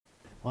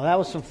Well, that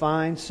was some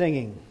fine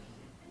singing.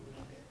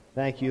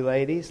 Thank you,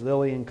 ladies,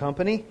 Lily and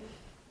company.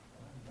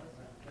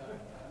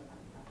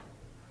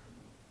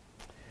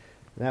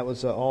 That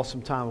was an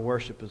awesome time of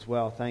worship as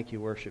well. Thank you,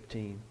 worship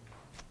team.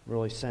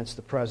 Really sensed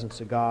the presence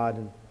of God,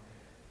 and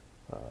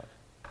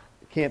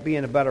can't be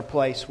in a better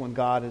place when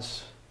God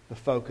is the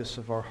focus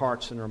of our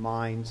hearts and our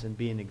minds and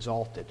being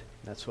exalted.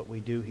 That's what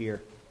we do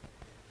here.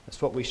 That's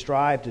what we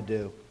strive to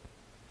do.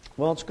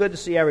 Well, it's good to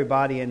see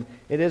everybody, and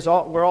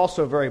we're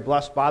also very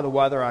blessed by the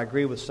weather. I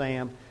agree with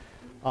Sam.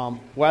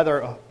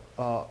 Weather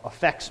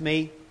affects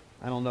me.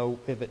 I don't know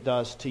if it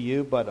does to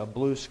you, but a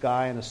blue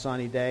sky and a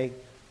sunny day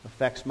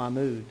affects my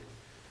mood,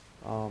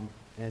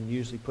 and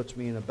usually puts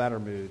me in a better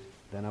mood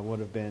than I would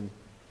have been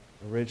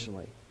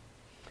originally.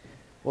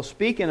 Well,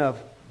 speaking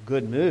of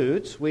good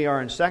moods, we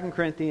are in 2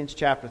 Corinthians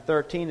chapter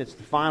 13. It's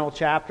the final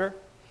chapter,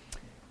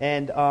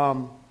 and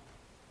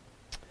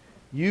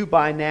you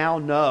by now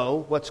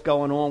know what's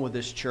going on with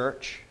this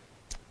church.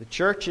 The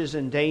church is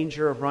in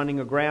danger of running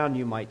aground,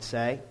 you might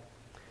say,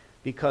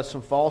 because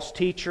some false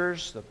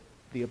teachers,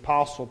 the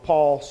Apostle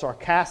Paul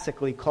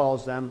sarcastically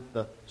calls them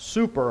the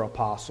super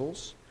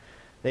apostles,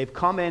 they've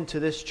come into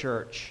this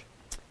church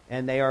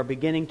and they are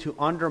beginning to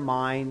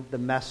undermine the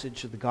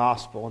message of the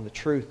gospel and the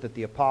truth that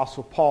the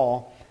Apostle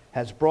Paul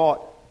has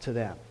brought to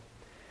them.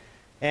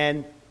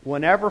 And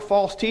whenever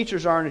false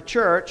teachers are in a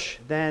church,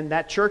 then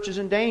that church is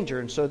in danger.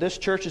 And so this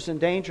church is in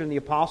danger, and the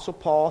Apostle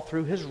Paul,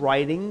 through his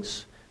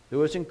writings, through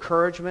his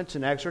encouragements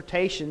and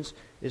exhortations,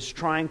 is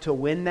trying to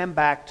win them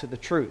back to the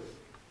truth.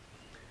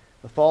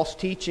 The false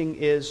teaching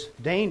is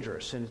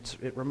dangerous, and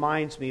it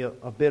reminds me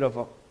a bit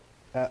of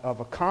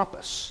a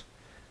compass.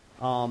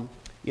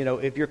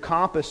 If your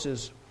compass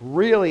is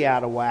really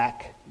out of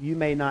whack, you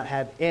may not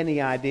have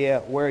any idea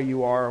where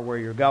you are or where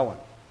you're going.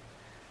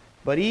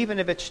 But even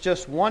if it's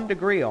just 1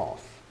 degree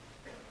off,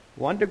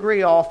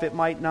 it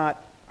might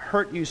not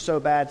hurt you so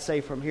bad,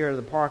 say, from here to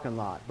the parking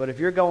lot. But if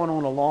you're going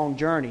on a long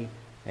journey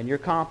and your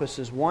compass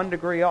is 1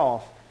 degree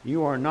off,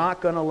 you are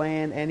not going to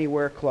land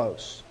anywhere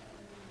close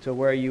to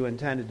where you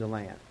intended to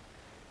land.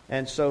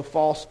 And so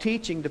false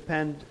teaching,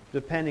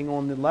 depending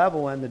on the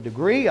level and the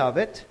degree of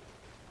it,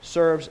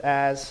 serves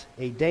as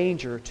a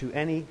danger to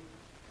any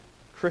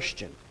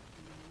Christian,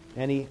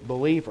 any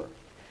believer.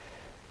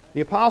 The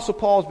Apostle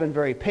Paul has been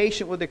very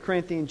patient with the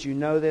Corinthians. You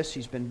know this.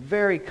 He's been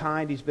very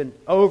kind. He's been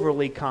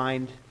overly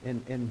kind,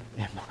 in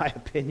my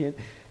opinion,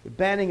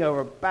 bending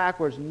over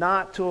backwards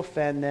not to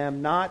offend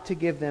them, not to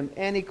give them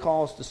any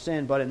cause to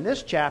sin. But in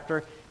this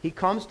chapter, he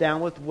comes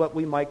down with what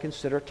we might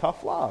consider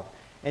tough love.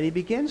 And he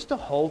begins to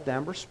hold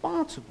them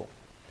responsible.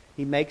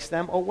 He makes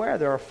them aware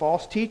there are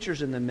false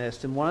teachers in the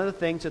midst. And one of the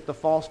things that the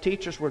false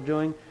teachers were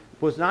doing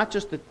was not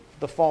just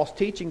the false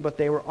teaching, but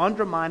they were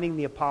undermining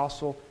the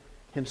apostle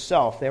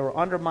himself. They were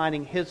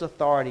undermining his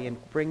authority and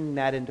bringing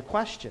that into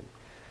question.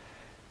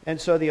 And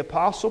so the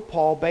Apostle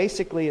Paul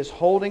basically is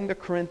holding the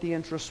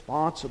Corinthians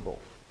responsible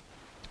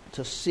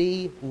to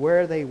see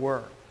where they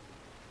were,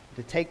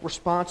 to take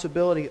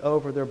responsibility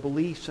over their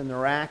beliefs and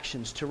their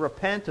actions, to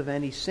repent of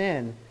any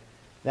sin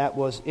that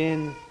was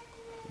in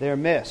their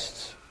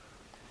midst.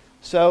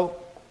 So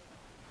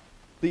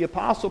the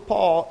Apostle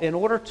Paul, in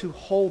order to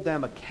hold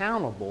them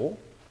accountable,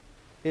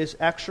 is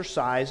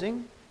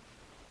exercising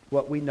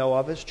what we know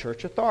of as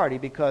church authority,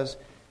 because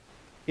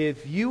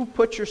if you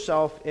put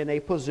yourself in a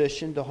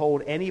position to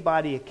hold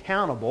anybody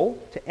accountable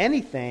to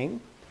anything,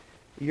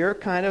 you're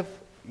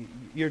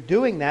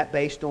doing that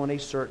based on a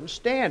certain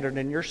standard,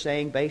 and you're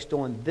saying based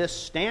on this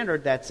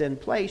standard that's in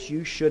place,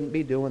 you shouldn't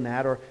be doing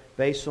that, or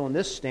based on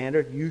this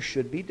standard, you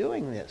should be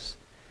doing this.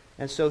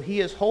 And so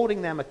he is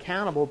holding them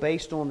accountable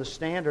based on the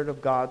standard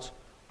of God's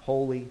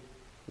holy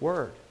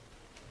word.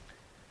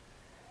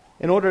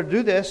 In order to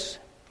do this,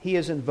 he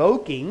is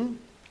invoking,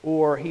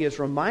 or he is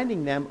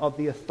reminding them of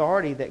the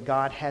authority that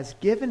God has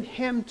given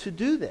him to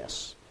do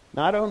this.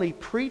 Not only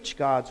preach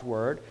God's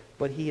word,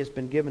 but he has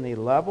been given a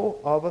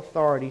level of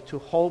authority to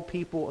hold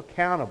people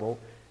accountable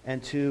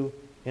and to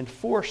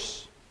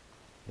enforce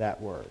that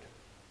word.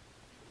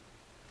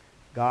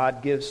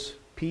 God gives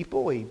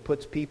people, he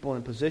puts people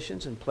in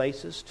positions and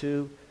places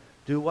to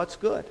do what's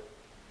good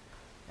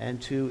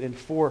and to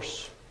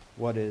enforce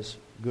what is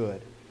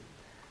good.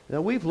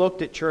 Now, we've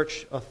looked at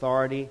church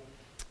authority,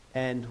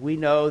 and we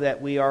know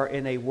that we are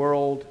in a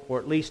world, or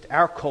at least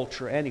our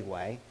culture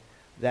anyway,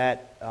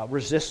 that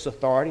resists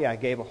authority. I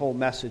gave a whole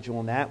message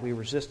on that. We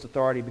resist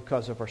authority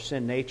because of our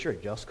sin nature.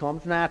 It just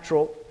comes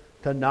natural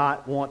to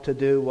not want to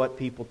do what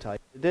people tell you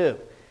to do.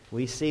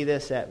 We see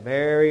this at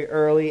very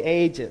early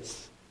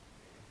ages.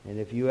 And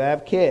if you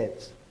have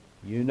kids,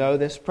 you know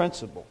this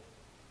principle.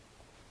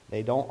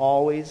 They don't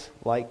always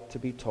like to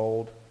be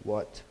told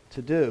what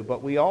to do.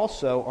 But we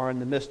also are in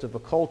the midst of a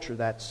culture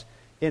that's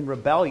in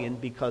rebellion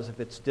because of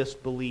its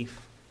disbelief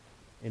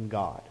in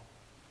God.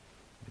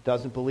 It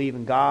doesn't believe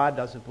in God,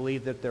 doesn't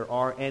believe that there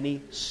are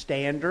any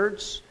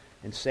standards.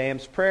 In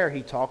Sam's prayer,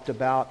 he talked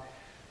about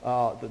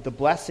the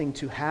blessing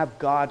to have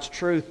God's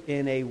truth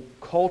in a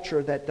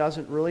culture that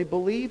doesn't really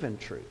believe in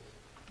truth.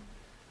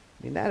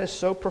 I mean, that is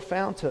so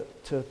profound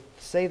to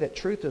say that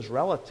truth is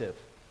relative.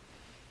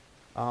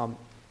 Now,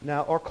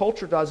 our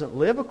culture doesn't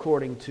live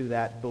according to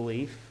that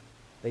belief.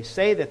 They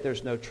say that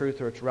there's no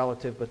truth or it's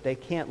relative, but they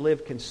can't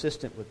live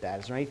consistent with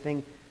that. Is there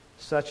anything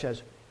such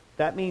as,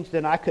 that means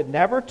that I could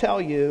never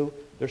tell you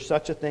there's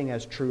such a thing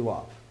as true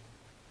love.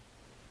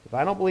 If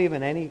I don't believe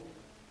in any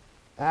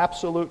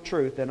absolute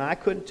truth, then I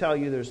couldn't tell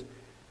you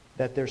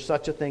that there's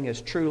such a thing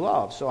as true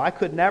love. So I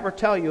could never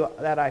tell you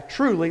that I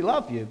truly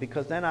love you,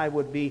 because then I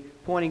would be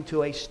pointing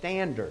to a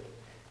standard.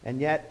 And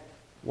yet,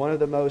 one of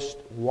the most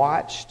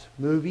watched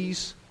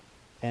movies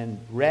and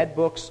read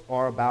books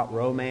are about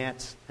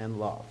romance and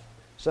love.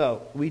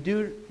 So we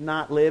do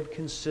not live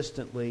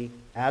consistently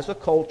as a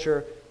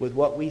culture with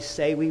what we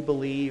say we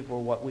believe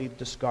or what we've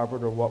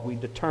discovered or what we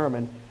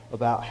determine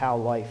about how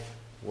life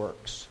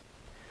works.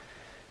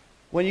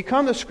 When you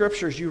come to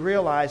Scriptures, you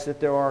realize that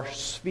there are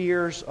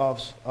spheres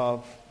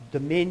of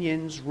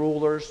dominions,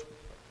 rulers.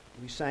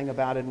 We sang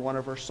about it in one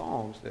of our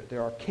songs. That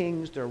there are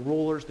kings, there are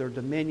rulers, there are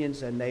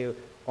dominions, and they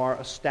are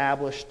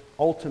established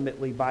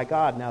ultimately by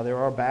God. Now, there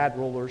are bad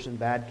rulers and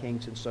bad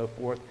kings and so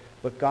forth,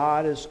 but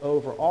God is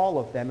over all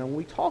of them. And when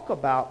we talk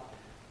about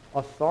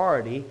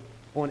authority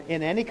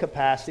in any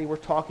capacity, we're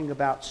talking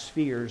about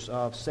spheres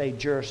of, say,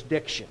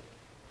 jurisdiction.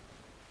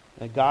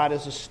 And God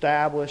has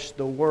established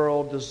the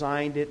world,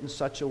 designed it in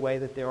such a way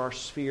that there are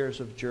spheres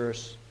of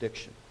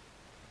jurisdiction.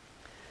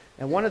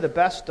 And one of the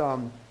best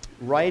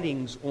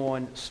writings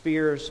on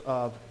spheres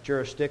of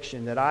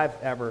jurisdiction that I've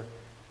ever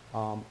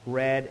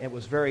read, it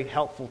was very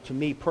helpful to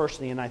me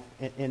personally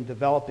in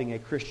developing a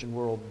Christian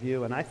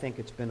worldview, and I think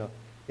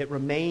it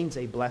remains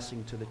a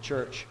blessing to the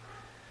church,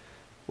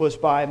 was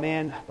by a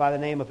man by the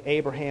name of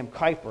Abraham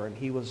Kuyper, and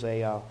he was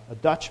a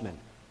Dutchman.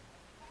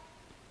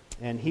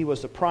 And he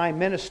was the prime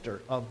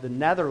minister of the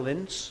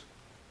Netherlands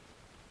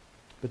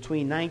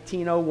between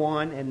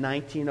 1901 and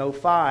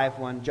 1905,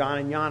 when John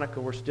and Janneke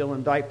were still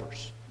in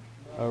diapers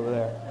over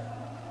there.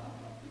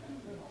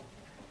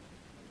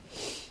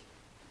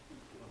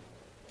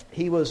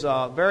 He was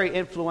very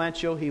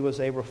influential. He was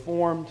a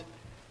Reformed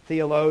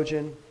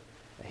theologian.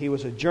 He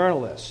was a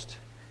journalist.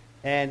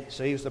 And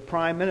so he was the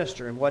prime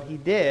minister. And what he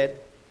did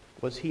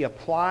was he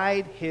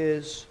applied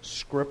his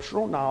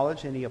scriptural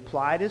knowledge and he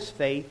applied his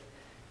faith.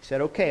 He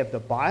said, okay, if the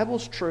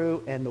Bible's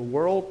true and the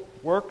world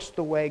works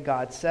the way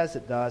God says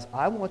it does,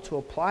 I want to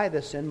apply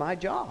this in my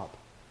job.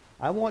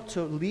 I want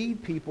to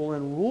lead people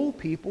and rule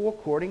people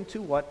according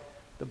to what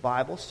the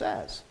Bible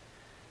says.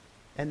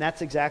 And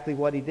that's exactly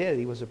what he did.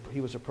 He was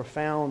a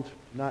profound,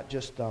 not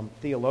just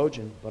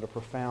theologian, but a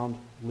profound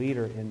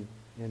leader in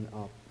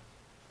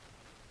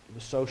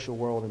the social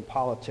world and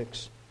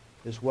politics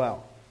as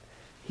well.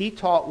 He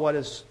taught what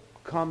has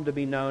come to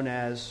be known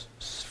as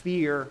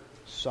sphere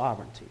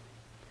sovereignty.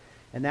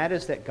 And that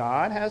is that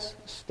God has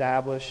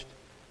established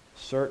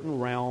certain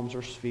realms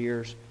or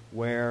spheres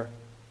where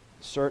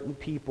certain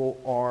people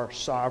are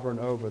sovereign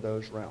over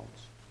those realms.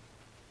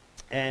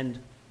 And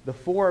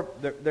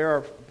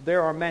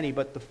there are many,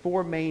 but the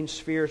four main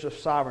spheres of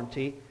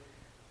sovereignty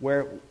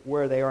where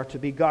they are to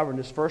be governed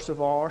is, first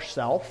of all,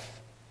 ourself.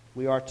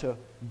 We are to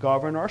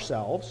govern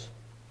ourselves.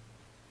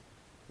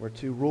 We're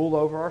to rule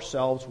over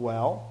ourselves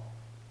well,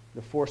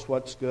 to force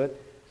what's good.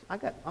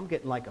 I'm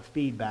getting like a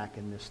feedback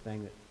in this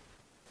thing that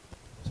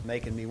it's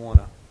making me want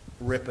to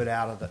rip it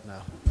out of it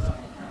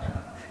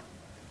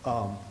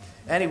now.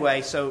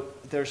 Anyway, so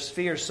there's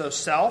spheres. So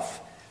self,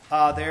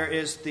 there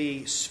is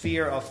the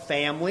sphere of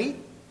family,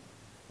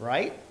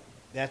 right?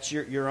 That's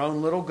your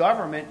own little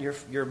government,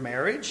 your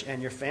marriage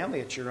and your family.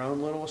 It's your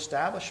own little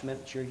establishment,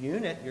 it's your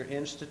unit, your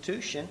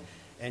institution,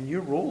 and you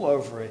rule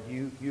over it.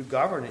 You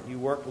govern it. You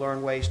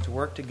learn ways to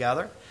work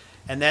together.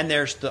 And then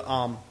there's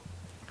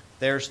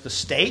the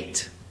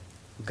state.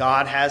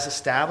 God has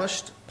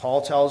established.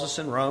 Paul tells us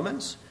in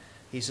Romans,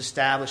 He's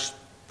established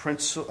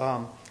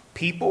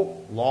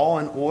people, law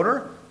and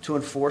order to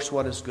enforce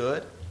what is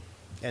good.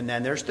 And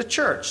then there's the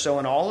church. So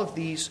in all of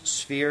these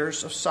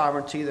spheres of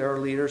sovereignty, there are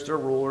leaders, there are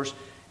rulers,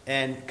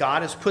 and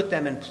God has put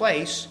them in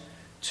place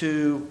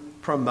to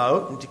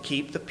promote and to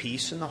keep the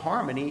peace and the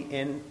harmony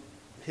in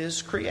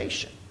His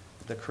creation,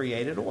 the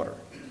created order.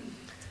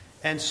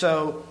 And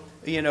so,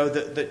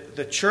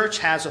 the church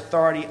has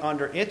authority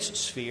under its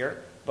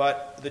sphere,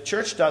 but the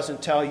church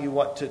doesn't tell you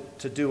what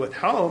to do at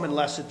home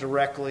unless it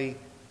directly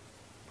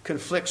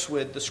conflicts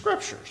with the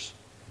Scriptures.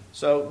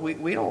 So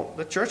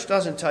the church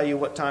doesn't tell you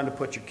what time to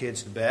put your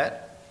kids to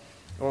bed,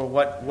 or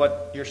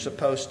what you're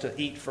supposed to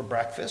eat for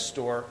breakfast,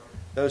 or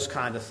those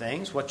kind of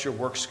things, what your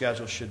work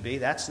schedule should be.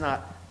 That's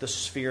not the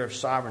sphere of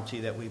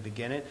sovereignty that we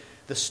begin in.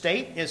 The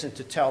state isn't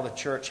to tell the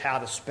church how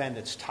to spend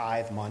its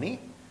tithe money.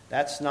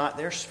 That's not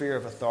their sphere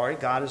of authority.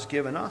 God has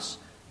given us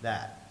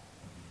that.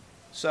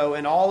 So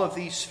in all of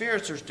these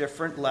spheres, there's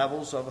different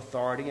levels of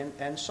authority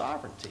and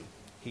sovereignty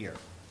here.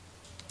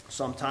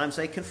 Sometimes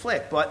they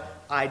conflict,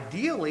 but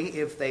ideally,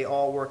 if they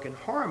all work in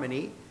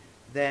harmony,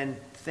 then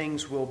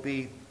things will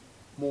be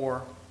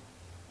more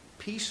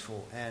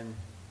peaceful and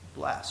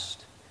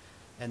blessed.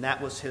 And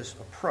that was his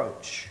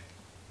approach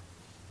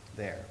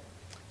there.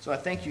 So I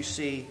think you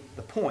see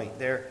the point.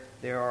 There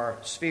are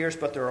spheres,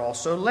 but there are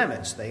also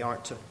limits. They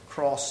aren't to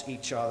cross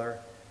each other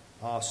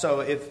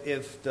So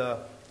if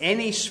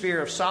any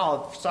sphere of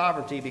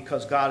sovereignty,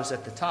 because God is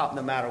at the top,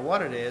 no matter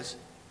what it is,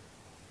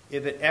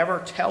 if it ever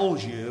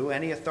tells you,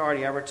 any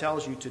authority ever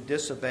tells you to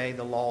disobey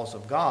the laws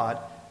of God,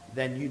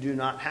 then you do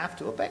not have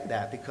to obey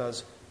that,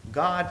 because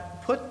God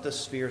put the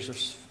spheres of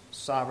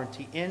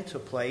sovereignty into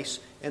place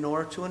in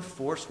order to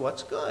enforce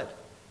what's good.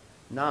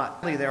 Not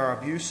only there are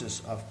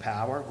abuses of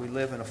power. We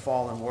live in a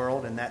fallen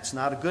world, and that's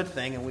not a good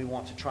thing, and we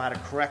want to try to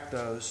correct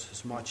those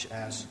as much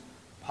as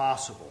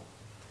possible.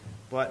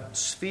 But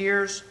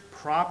spheres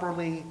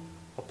properly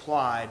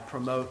applied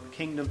promote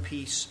kingdom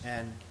peace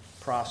and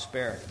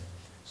prosperity.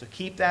 So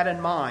keep that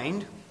in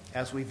mind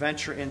as we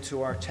venture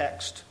into our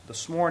text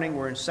this morning.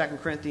 We're in 2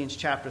 Corinthians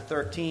chapter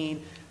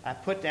 13. I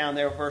put down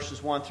there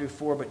verses 1 through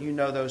 4, but you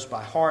know those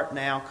by heart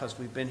now because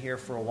we've been here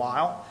for a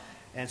while.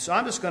 And so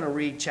I'm just going to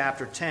read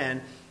chapter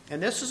 10.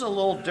 And this is a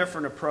little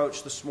different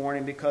approach this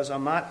morning because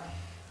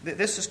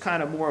this is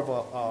kind of more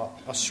of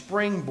a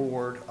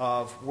springboard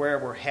of where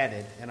we're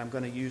headed. And I'm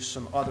going to use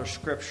some other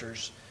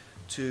scriptures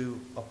to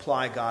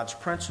apply God's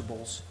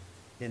principles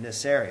in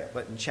this area.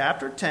 But in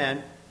chapter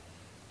 10,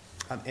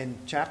 in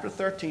chapter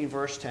 13,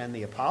 verse 10,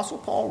 the Apostle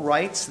Paul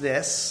writes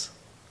this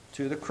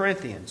to the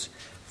Corinthians.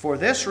 For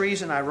this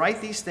reason I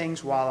write these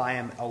things while I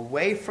am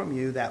away from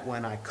you, that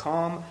when I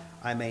come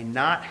I may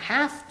not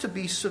have to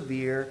be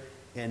severe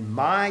in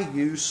my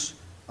use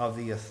of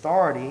the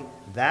authority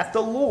that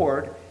the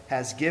Lord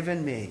has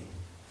given me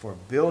for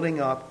building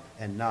up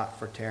and not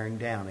for tearing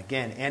down.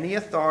 Again, any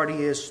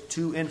authority is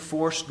to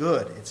enforce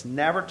good. It's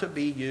never to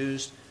be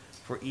used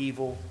for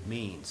evil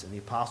means. And the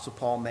Apostle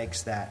Paul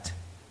makes that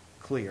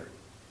clear.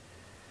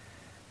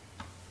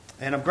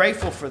 And I'm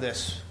grateful for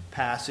this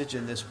passage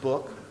in this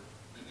book.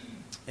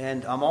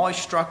 And I'm always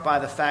struck by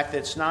the fact that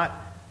it's not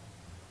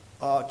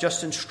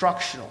just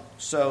instructional.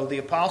 So the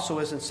apostle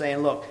isn't saying,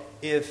 look,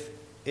 if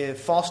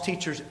false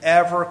teachers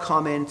ever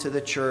come into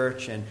the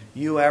church and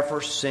you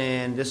ever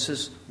sin, this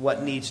is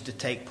what needs to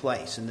take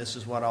place and this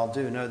is what I'll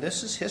do. No,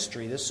 this is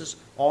history. This has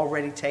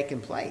already taken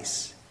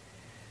place.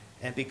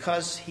 And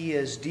because he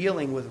is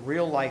dealing with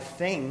real life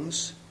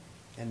things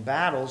and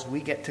battles,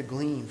 we get to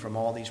glean from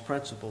all these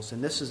principles.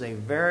 And this is a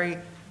very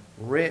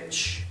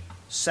rich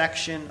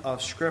section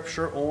of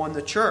Scripture on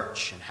the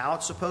church and how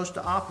it's supposed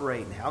to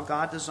operate and how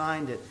God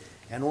designed it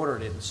and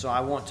ordered it. And so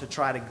I want to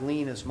try to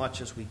glean as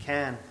much as we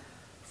can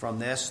from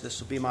this.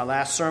 This will be my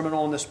last sermon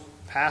on this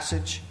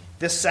passage,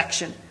 this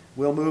section.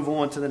 We'll move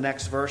on to the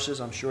next verses.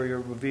 I'm sure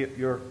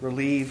you're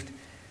relieved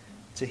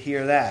to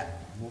hear that.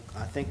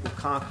 I think we'll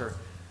conquer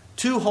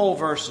 2 whole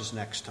verses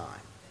next time,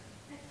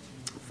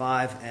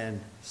 5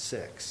 and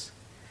 6.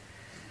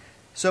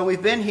 So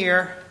we've been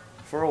here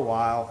for a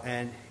while,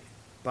 and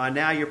by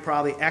now you're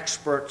probably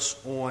experts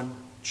on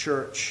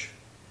church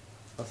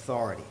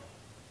authority.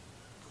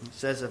 It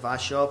says if I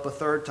show up a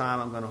third time,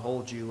 I'm going to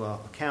hold you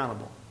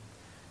accountable.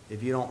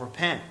 If you don't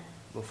repent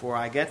before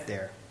I get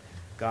there,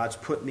 God's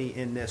put me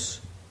in this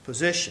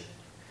position.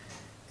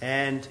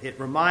 And it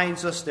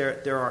reminds us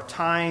there are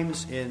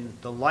times in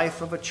the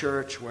life of a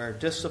church where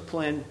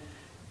discipline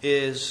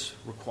is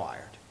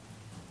required.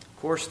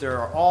 Of course, there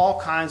are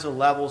all kinds of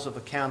levels of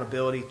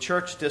accountability.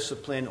 Church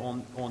discipline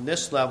on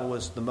this level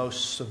is the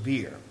most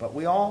severe. But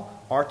we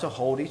all are to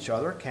hold each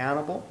other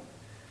accountable,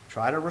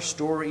 try to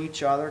restore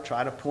each other,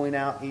 try to point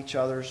out each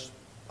other's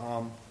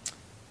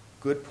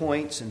good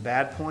points and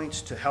bad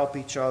points to help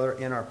each other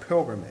in our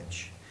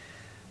pilgrimage.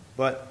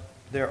 But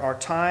there are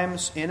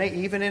times,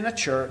 even in a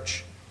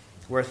church,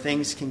 where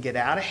things can get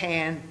out of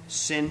hand.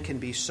 Sin can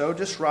be so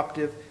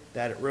disruptive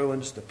that it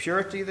ruins the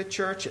purity of the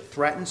church, it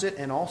threatens it,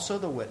 and also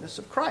the witness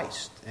of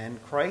Christ.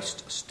 And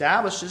Christ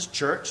establishes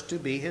church to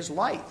be his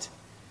light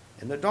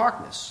in the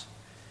darkness.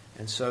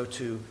 And so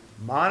to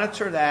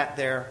monitor that,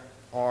 there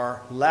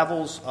are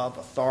levels of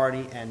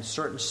authority and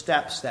certain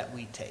steps that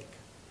we take.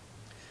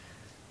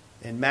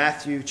 In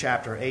Matthew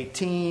chapter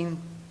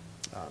 18,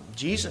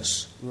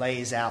 Jesus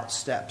lays out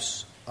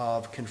steps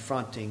of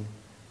confronting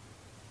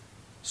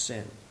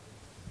sin.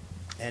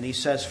 And he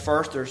says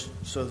first, there's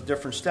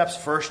different steps.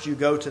 First, you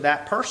go to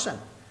that person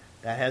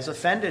that has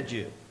offended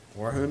you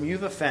or whom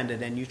you've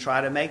offended, and you try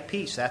to make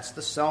peace. That's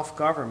the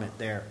self-government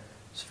there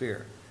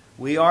sphere.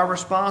 We are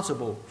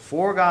responsible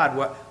for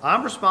God.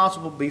 I'm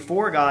responsible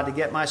before God to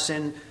get my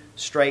sin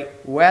straight,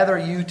 whether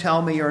you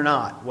tell me or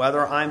not,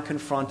 whether I'm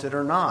confronted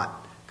or not.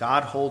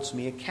 God holds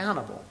me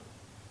accountable.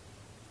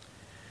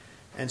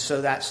 And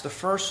so that's the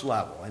first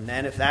level. And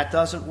then if that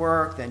doesn't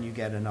work, then you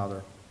get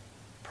another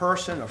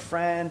person, a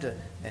friend,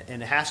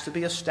 and it has to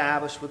be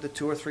established with the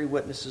 2 or 3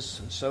 witnesses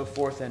and so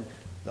forth. And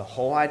the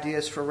whole idea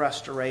is for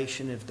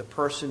restoration. If the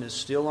person is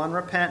still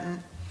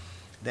unrepentant,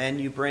 then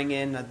you bring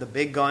in the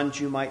big guns,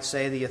 you might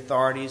say, the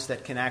authorities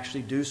that can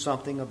actually do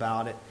something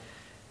about it.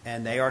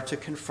 And they are to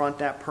confront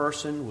that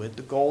person with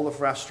the goal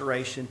of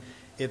restoration.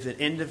 If the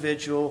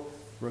individual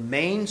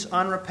remains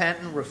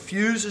unrepentant,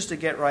 refuses to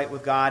get right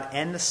with God,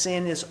 and the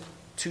sin is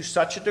to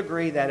such a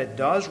degree that it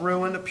does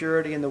ruin the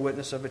purity and the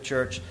witness of a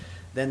church,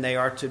 then they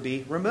are to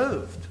be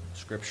removed.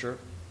 Scripture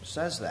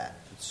says that.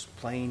 It's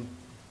plain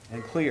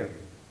and clear.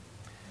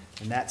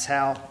 And that's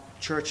how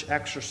church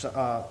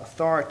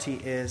authority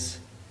is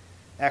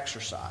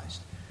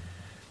exercised.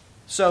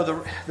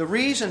 So the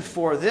reason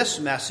for this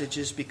message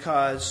is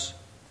because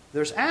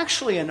there's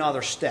actually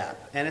another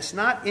step, and it's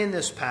not in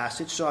this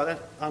passage, so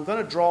I'm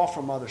going to draw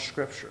from other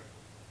scripture.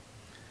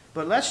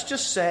 But let's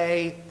just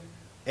say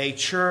a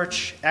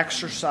church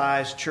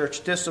exercised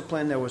church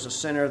discipline. There was a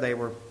sinner. They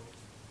were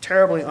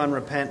terribly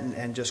unrepentant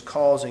and just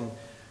causing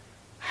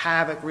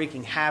havoc,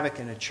 wreaking havoc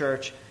in a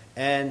church.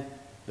 And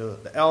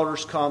the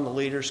elders come, the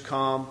leaders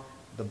come,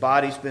 the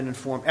body's been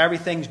informed.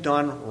 Everything's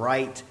done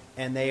right,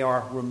 and they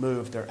are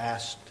removed. They're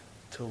asked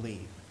to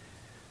leave.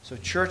 So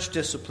church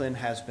discipline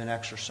has been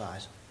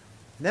exercised.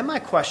 And then my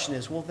question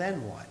is, well,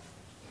 then what?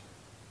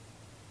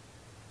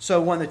 So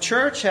when the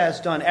church has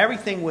done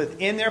everything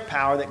within their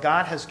power that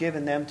God has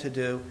given them to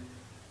do,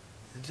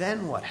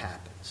 then what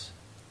happens?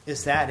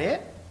 Is that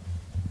it?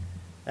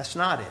 That's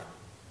not it.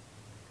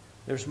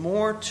 There's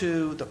more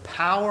to the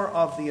power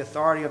of the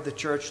authority of the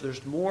church.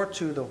 There's more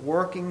to the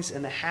workings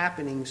and the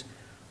happenings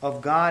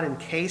of God in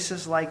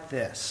cases like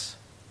this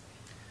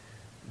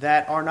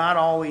that are not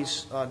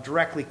always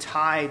directly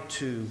tied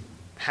to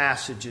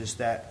passages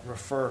that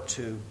refer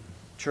to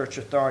church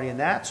authority. And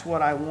that's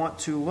what I want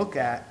to look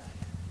at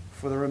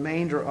for the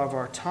remainder of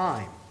our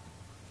time.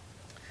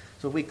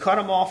 So we cut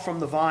them off from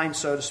the vine,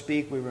 so to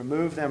speak. We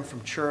remove them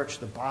from church,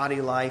 the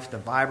body life, the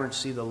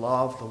vibrancy, the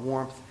love, the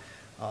warmth,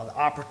 the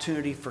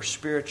opportunity for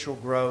spiritual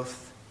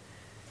growth.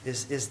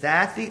 Is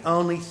that the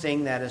only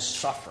thing that is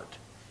suffered?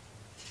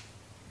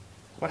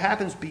 What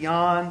happens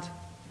beyond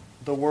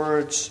the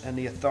words and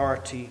the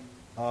authority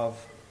of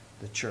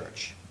the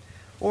church?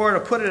 Or to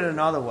put it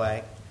another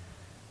way,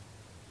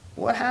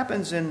 what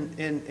happens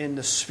in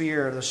the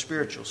sphere, the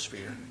spiritual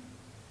sphere?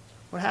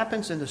 What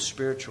happens in the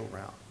spiritual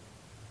realm?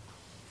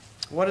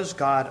 What is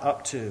God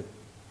up to?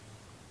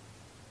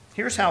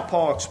 Here's how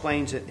Paul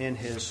explains it in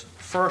his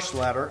first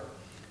letter,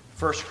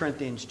 1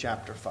 Corinthians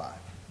chapter 5.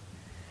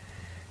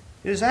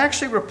 It is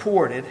actually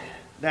reported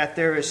that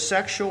there is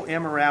sexual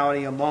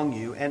immorality among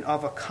you, and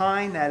of a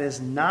kind that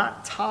is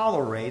not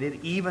tolerated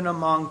even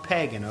among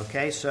pagan.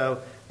 Okay,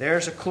 so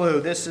there's a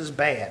clue. This is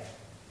bad.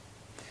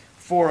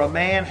 For a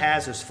man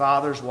has his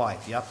father's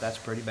wife. Yep, that's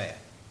pretty bad.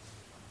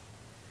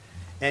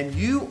 And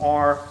you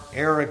are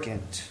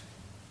arrogant.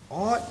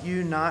 Ought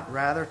you not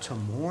rather to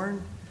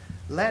mourn?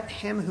 Let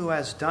him who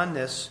has done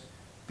this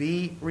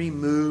be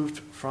removed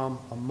from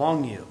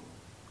among you.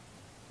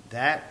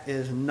 That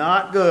is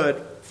not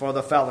good for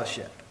the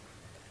fellowship.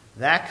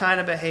 That kind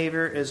of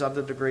behavior is of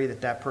the degree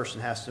that that person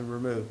has to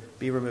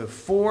be removed.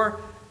 For,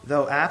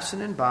 though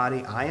absent in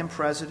body, I am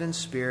present in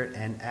spirit,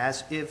 and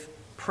as if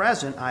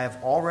present, I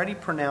have already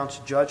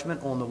pronounced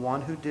judgment on the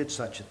one who did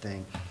such a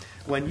thing.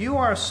 When you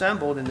are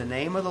assembled in the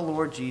name of the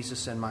Lord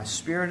Jesus, and my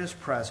spirit is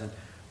present,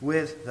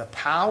 with the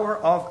power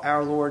of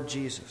our Lord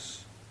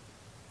Jesus,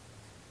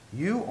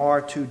 you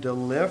are to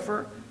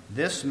deliver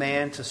this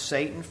man to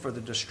Satan for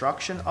the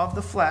destruction of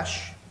the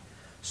flesh,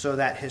 so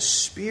that his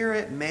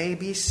spirit may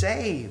be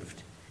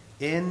saved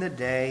in the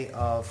day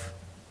of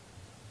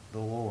the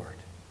Lord.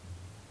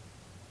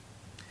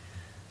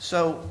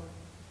 So,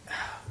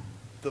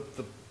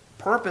 the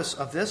purpose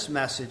of this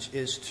message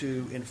is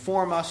to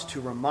inform us, to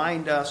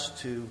remind us,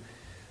 to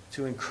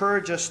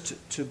encourage us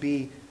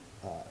to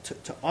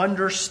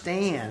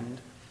understand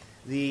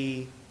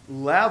the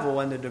level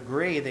and the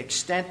degree, the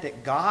extent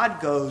that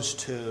God goes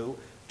to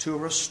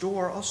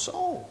restore a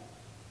soul.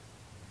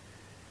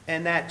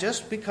 And that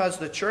just because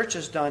the church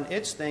has done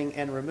its thing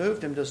and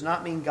removed him does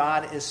not mean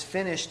God has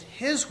finished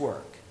his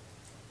work.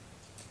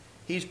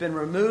 He's been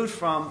removed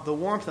from the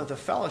warmth of the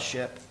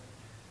fellowship,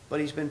 but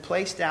he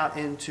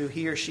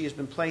or she has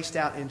been placed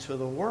out into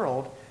the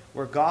world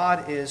where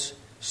God is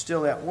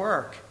still at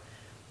work.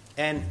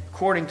 And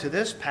according to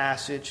this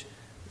passage,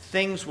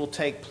 things will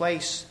take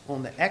place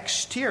on the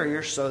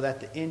exterior so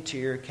that the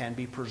interior can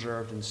be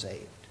preserved and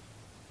saved.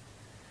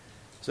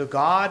 So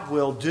God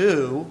will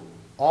do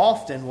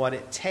often what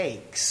it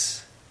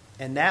takes,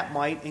 and that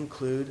might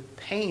include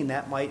pain,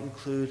 that might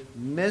include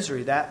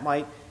misery, that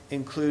might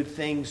include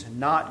things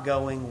not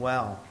going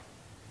well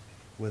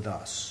with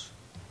us.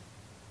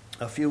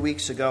 A few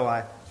weeks ago,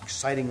 I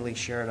excitingly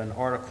shared an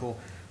article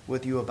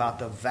with you about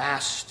the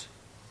vast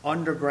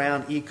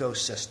underground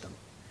ecosystem.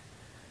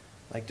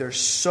 Like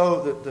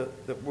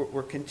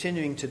we're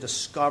continuing to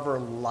discover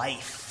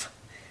life,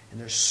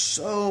 and there's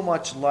so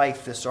much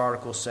life, this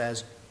article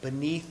says,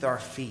 beneath our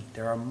feet.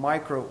 There are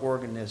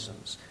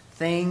microorganisms.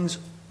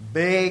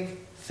 Big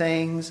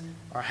things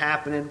are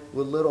happening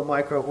with little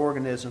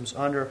microorganisms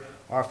under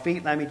our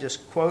feet. Let me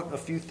just quote a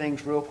few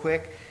things real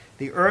quick.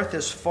 The earth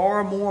is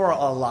far more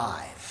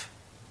alive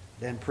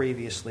than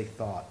previously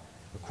thought,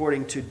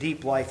 according to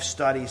deep life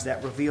studies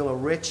that reveal a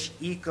rich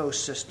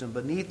ecosystem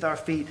beneath our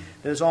feet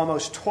that is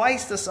almost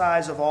twice the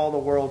size of all the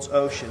world's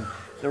ocean.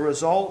 The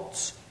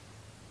results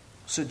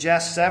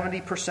suggest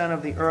 70%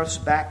 of the earth's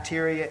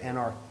bacteria and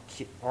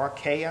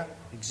archaea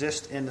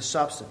exist in the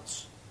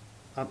subsurface.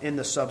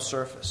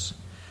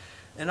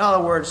 In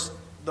other words,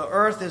 the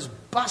earth is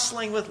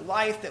bustling with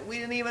life that we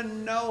didn't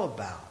even know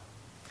about.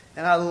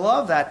 And I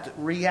love that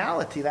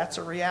reality. That's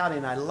a reality.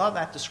 And I love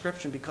that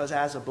description because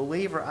as a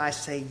believer, I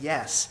say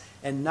yes.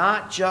 And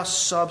not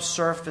just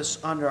subsurface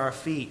under our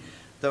feet.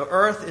 The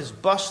earth is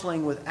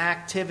bustling with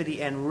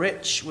activity and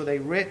rich with a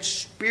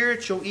rich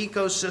spiritual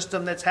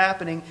ecosystem that's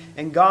happening.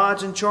 And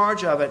God's in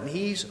charge of it. And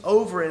He's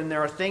over it. And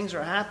there are things that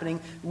are happening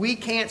we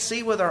can't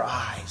see with our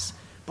eyes.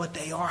 But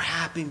they are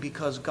happening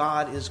because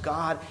God is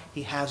God.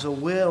 He has a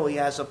will. He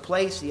has a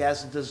place. He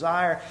has a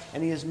desire.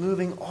 And He is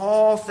moving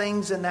all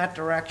things in that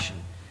direction.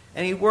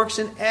 And He works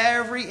in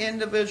every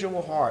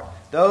individual heart.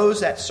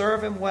 Those that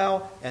serve Him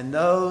well and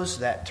those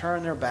that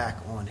turn their back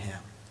on Him.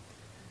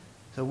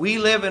 So we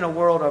live in a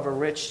world of a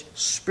rich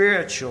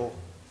spiritual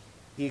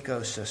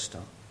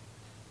ecosystem.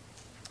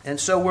 And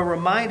so we're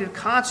reminded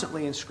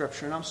constantly in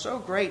Scripture, and I'm so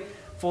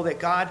grateful that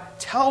God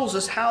tells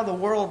us how the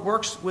world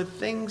works with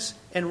things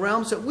and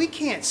realms that we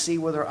can't see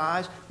with our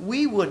eyes.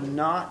 We would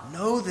not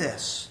know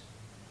this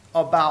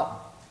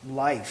about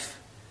life,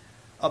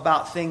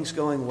 about things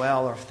going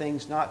well or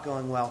things not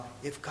going well,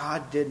 if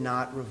God did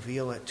not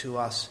reveal it to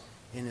us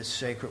in His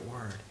sacred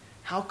word.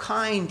 How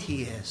kind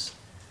He is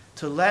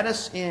to let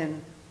us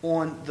in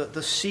on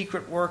the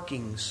secret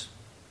workings,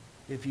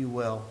 if you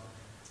will,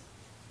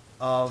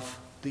 of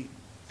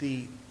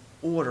the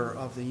order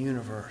of the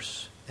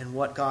universe and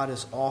what God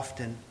is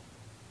often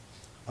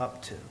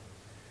up to.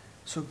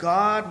 So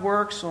God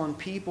works on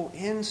people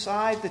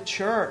inside the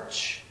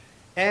church,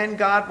 and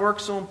God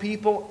works on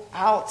people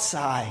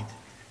outside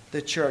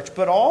the church,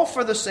 but all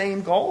for the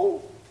same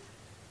goal,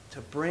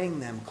 to bring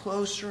them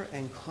closer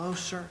and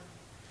closer,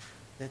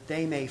 that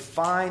they may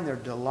find their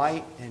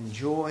delight and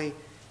joy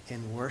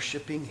in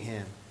worshiping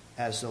Him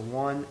as the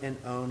one and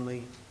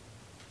only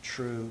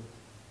true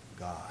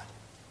God.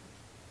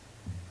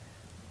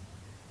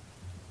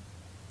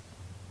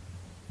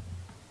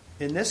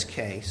 In this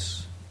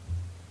case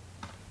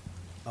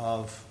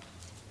of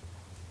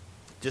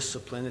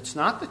discipline, it's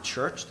not the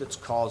church that's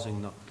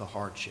causing the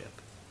hardship.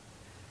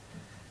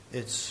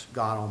 It's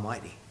God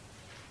Almighty.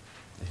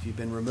 If you've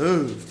been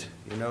removed,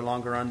 you're no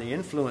longer under the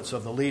influence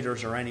of the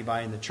leaders or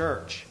anybody in the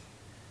church.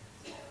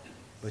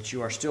 But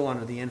you are still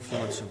under the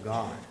influence of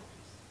God.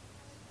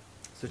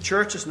 The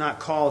church is not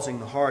causing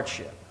the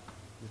hardship.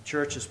 The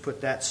church has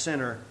put that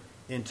sinner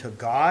into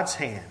God's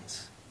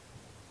hands.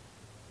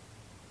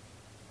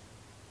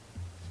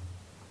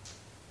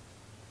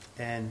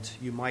 And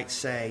you might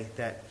say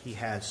that He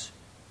has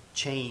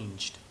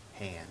changed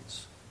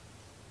hands.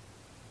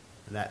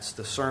 And that's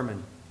the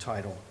sermon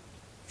title.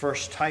 1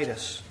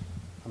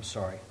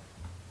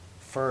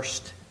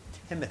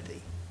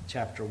 Timothy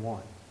chapter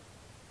 1.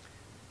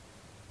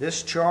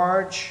 This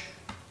charge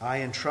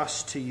I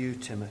entrust to you,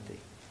 Timothy,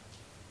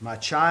 my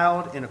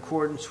child, in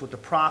accordance with the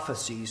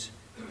prophecies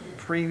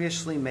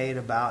previously made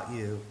about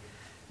you,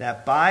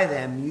 that by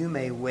them you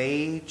may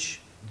wage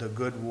the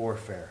good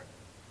warfare,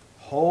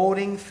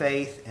 holding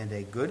faith and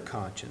a good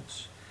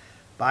conscience.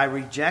 By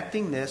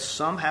rejecting this,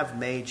 some have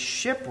made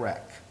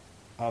shipwreck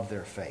of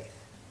their faith,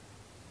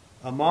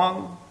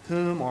 among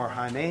whom are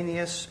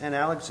Hymenaeus and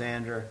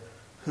Alexander,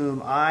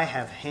 whom I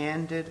have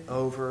handed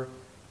over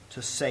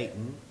to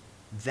Satan,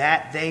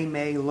 that they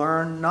may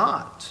learn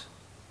not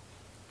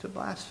to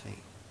blaspheme.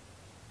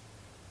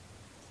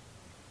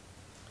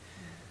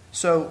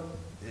 So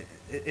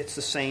it's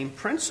the same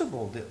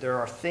principle, that there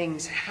are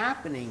things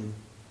happening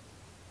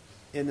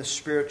in the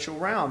spiritual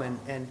realm.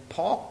 And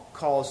Paul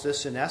calls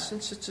this, in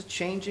essence, it's a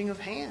changing of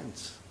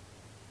hands.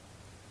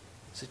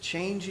 It's a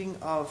changing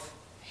of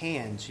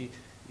hands.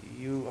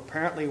 You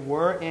apparently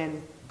were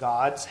in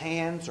God's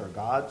hands or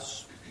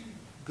God's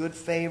good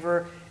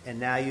favor, and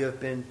now you have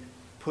been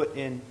put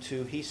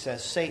into, he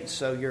says, Satan.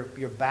 So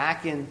you're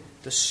back in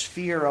the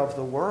sphere of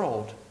the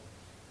world.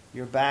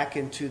 You're back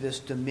into this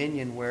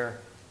dominion where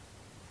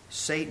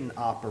Satan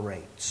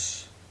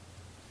operates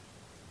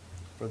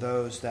for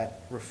those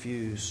that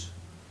refuse.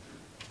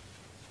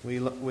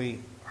 We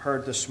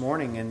heard this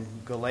morning in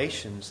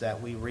Galatians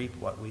that we reap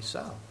what we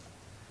sow.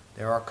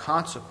 There are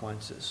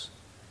consequences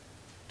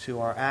to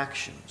our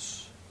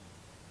actions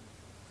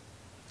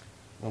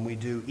when we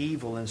do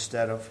evil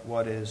instead of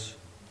what is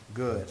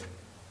good.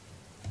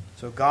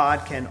 So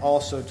God can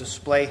also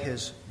display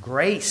His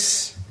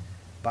grace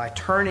by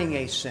turning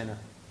a sinner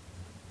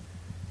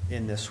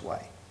in this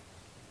way.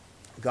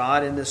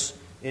 God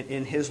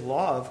in His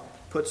love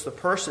puts the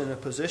person in a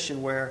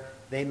position where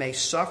they may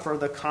suffer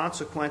the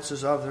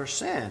consequences of their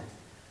sin,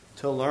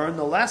 to learn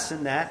the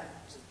lesson that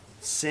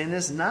sin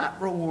is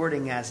not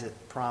rewarding as it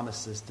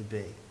promises to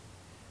be.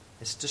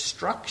 It's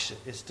destruction.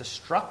 It's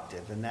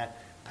destructive. And that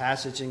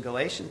passage in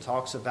Galatians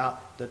talks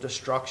about the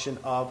destruction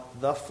of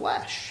the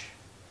flesh.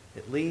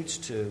 It leads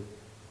to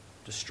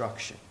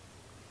destruction.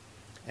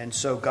 And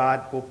so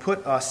God will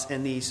put us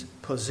in these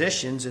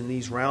positions, in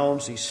these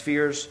realms, these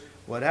spheres,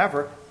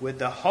 whatever, with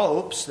the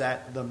hopes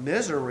that the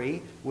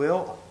misery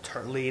will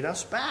lead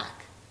us back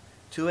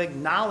to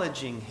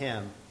acknowledging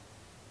Him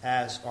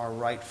as our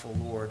rightful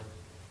Lord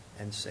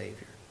and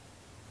Savior.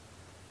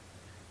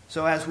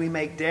 So as we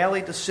make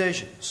daily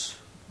decisions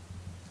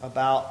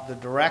about the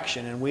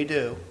direction, and we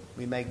do,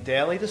 We make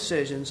daily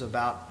decisions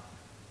about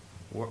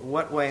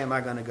what way am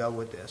I going to go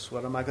with this?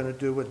 What am I going to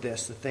do with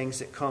this? The things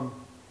that come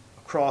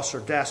across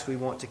our desk, we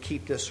want to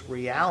keep this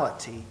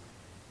reality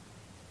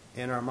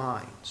in our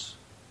minds.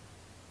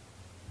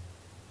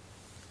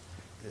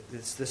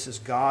 This is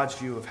God's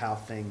view of how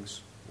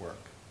things work.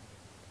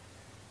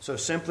 So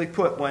simply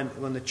put,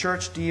 when the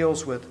church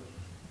deals with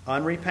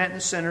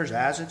unrepentant sinners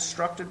as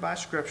instructed by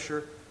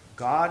Scripture,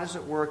 God is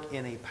at work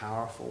in a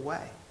powerful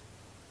way.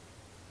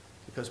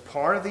 Because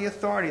part of the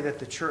authority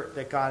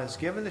that God has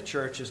given the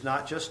church is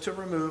not just to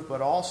remove,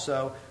 but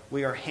also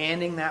we are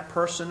handing that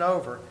person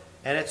over.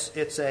 And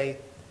it's a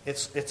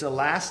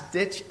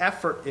last-ditch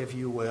effort, if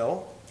you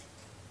will,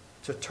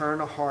 to turn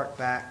a heart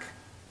back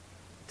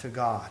to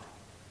God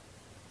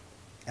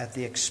at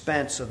the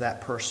expense of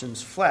that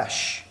person's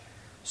flesh,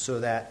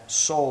 so that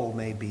soul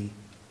may be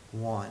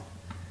won.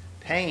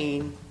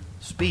 Pain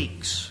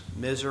speaks.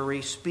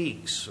 Misery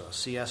speaks.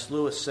 C.S.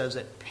 Lewis says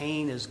that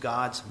pain is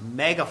God's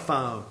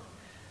megaphone.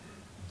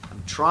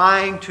 I'm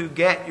trying to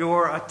get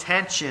your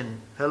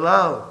attention.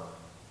 Hello.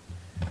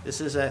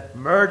 This is an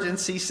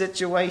emergency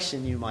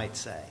situation, you might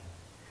say.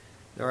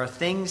 There are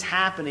things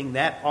happening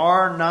that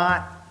are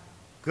not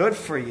good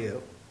for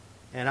you,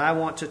 and I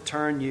want to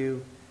turn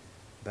you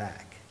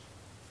back.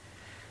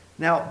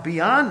 Now,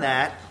 beyond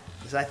that,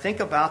 as I think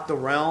about the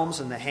realms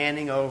and the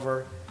handing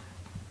over,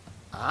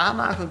 I'm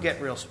not going to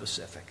get real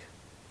specific.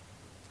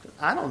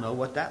 I don't know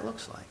what that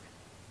looks like.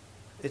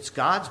 It's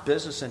God's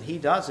business and He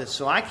does it.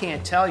 So I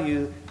can't tell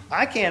you,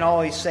 I can't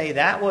always say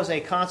that was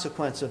a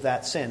consequence of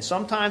that sin.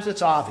 Sometimes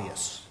it's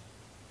obvious.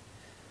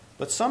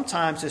 But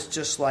sometimes it's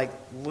just like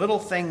little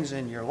things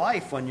in your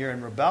life when you're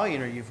in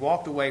rebellion or you've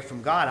walked away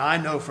from God. I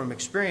know from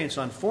experience,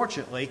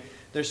 unfortunately,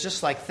 there's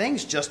just like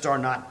things just are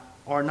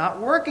not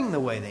working the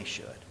way they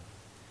should.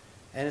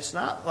 And it's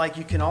not like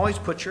you can always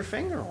put your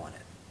finger on it.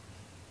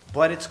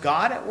 But it's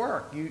God at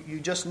work. You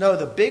just know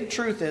the big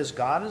truth is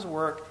God is at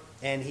work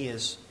and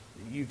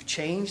you've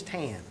changed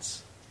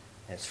hands.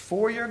 It's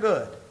for your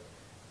good.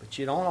 But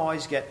you don't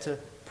always get to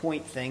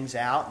point things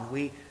out.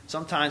 And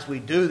sometimes we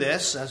do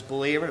this as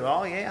believers.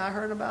 Oh yeah, I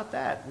heard about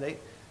that.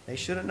 They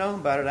should have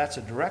known better. That's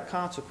a direct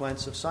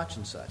consequence of such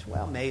and such.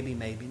 Well, maybe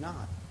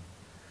not.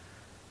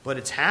 But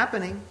it's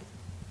happening.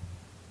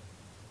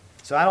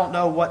 So I don't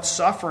know what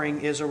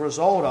suffering is a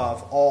result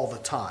of all the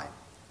time.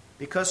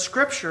 Because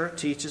Scripture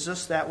teaches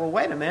us that, well,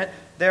 wait a minute,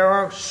 there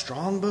are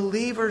strong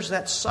believers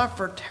that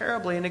suffer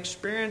terribly and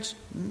experience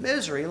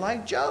misery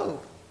like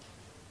Job.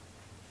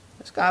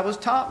 This guy was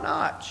top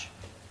notch.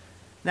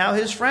 Now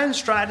his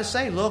friends tried to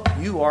say, look,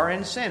 you are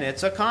in sin.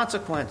 It's a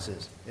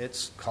consequences.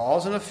 It's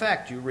cause and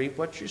effect. You reap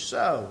what you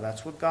sow.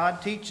 That's what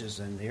God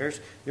teaches. And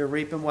you're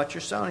reaping what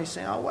you're sowing. He's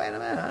saying, oh, wait a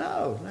minute.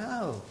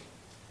 No.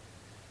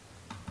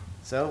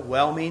 So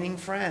well-meaning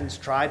friends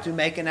tried to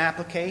make an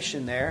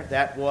application there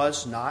that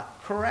was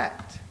not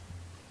correct.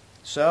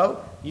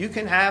 So you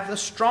can have the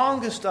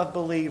strongest of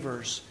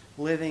believers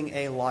living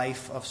a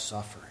life of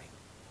suffering.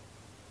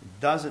 It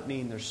doesn't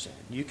mean there's sin.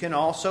 You can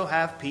also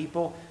have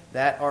people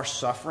that are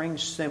suffering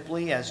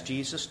simply, as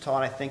Jesus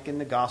taught, I think, in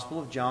the Gospel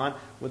of John,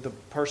 with the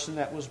person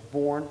that was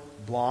born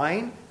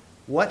blind.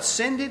 What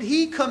sin did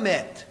he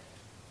commit?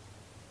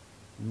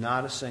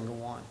 Not a single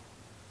one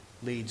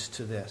leads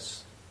to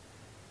this.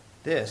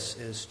 This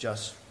is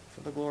just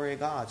for the glory of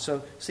God.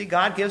 So, see,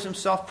 God gives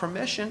Himself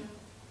permission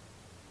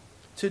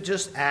to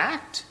just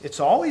act. It's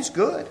always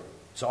good.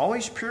 It's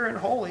always pure and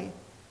holy.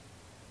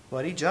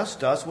 But He just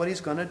does what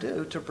He's going to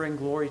do to bring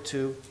glory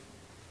to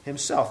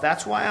Himself.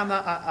 That's why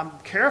I'm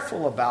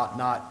careful about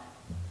not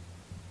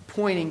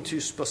pointing to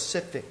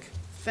specific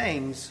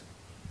things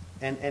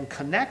and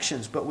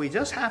connections. But we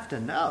just have to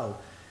know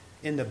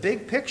in the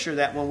big picture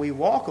that when we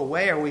walk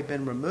away or we've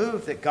been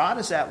removed, that God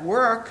is at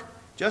work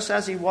just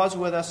as He was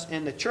with us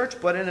in the church,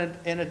 but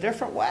in a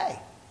different way.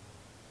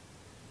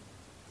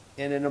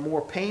 And in a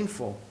more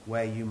painful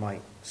way, you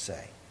might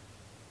say.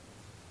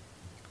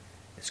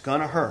 It's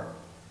going to hurt.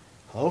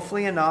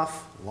 Hopefully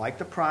enough, like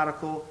the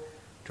prodigal,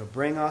 to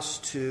bring us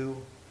to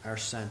our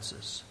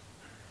senses.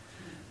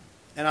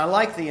 And I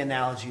like the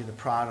analogy of the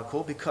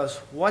prodigal, because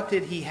what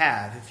did he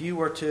have? If you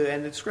were to,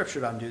 and the Scripture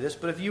doesn't do this,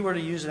 but if you were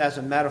to use it as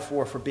a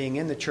metaphor for being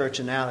in the church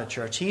and out of the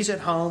church, he's at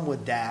home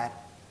with Dad.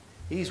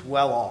 He's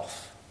well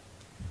off.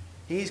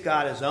 He's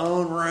got his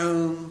own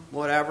room,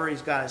 whatever.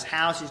 He's got his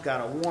house. He's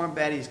got a warm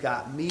bed. He's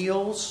got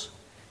meals.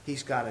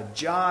 He's got a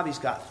job. He's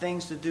got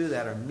things to do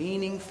that are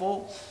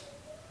meaningful.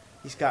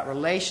 He's got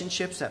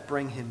relationships that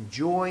bring him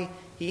joy.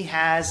 He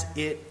has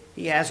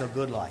a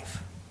good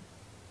life.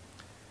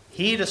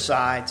 He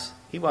decides,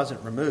 he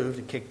wasn't removed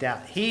and kicked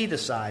out. He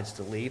decides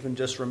to leave and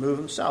just remove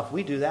himself.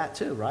 We do that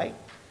too, right?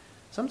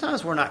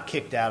 Sometimes we're not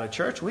kicked out of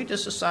church. We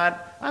just decide,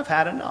 I've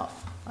had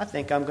enough. I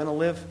think I'm going to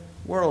live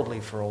worldly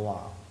for a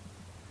while.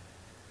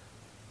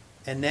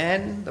 And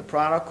then the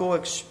prodigal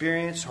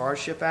experienced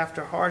hardship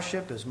after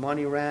hardship. His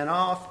money ran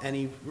off, and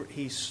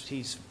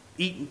he's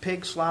eating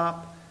pig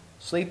slop,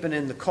 sleeping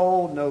in the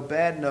cold, no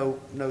bed,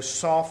 no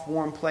soft,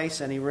 warm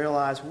place, and he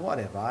realized, what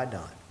have I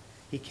done?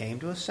 He came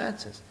to his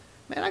senses.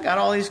 Man, I got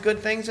all these good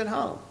things at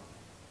home.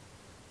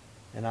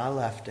 and I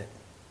left it.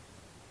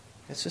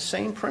 It's the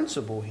same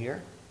principle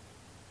here.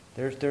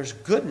 There's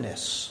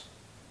goodness.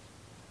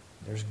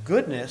 There's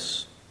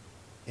goodness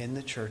in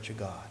the church of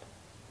God.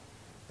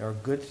 There are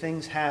good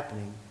things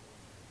happening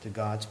to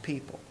God's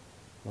people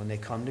when they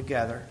come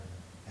together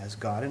as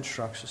God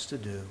instructs us to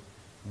do,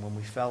 and when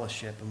we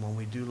fellowship, and when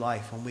we do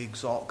life, when we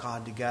exalt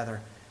God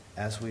together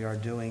as we are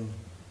doing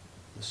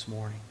this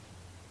morning.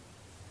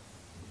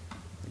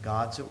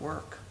 God's at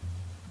work.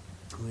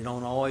 We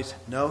don't always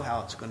know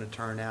how it's going to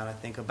turn out. I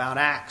think about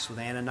Acts with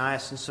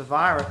Ananias and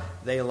Sapphira.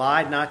 They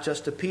lied not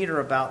just to Peter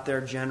about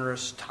their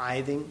generous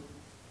tithing.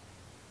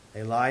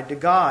 They lied to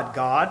God.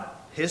 God,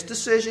 his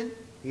decision,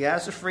 he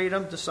has the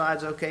freedom,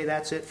 decides, okay,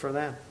 that's it for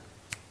them.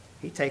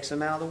 He takes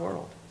them out of the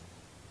world.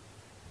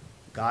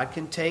 God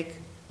can take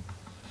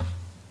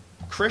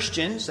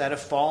Christians that have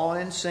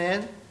fallen in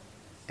sin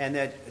and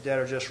that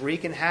are just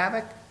wreaking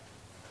havoc.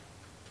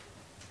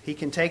 He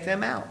can take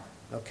them out.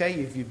 Okay,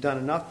 if you've done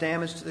enough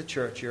damage to the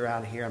church, you're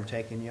out of here, I'm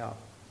taking you up.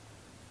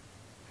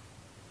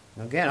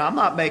 Now again, I'm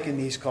not making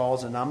these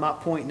calls and I'm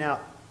not pointing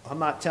out, I'm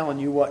not telling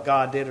you what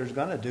God did or is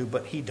going to do,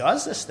 but he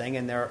does this thing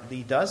and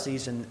he does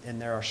these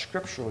and there are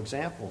scriptural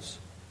examples.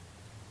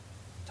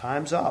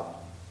 Time's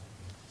up.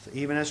 So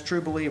even as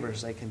true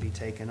believers, they can be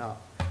taken up.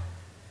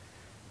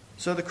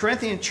 So the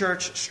Corinthian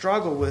church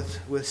struggled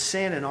with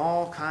sin in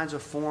all kinds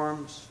of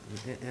forms,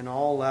 in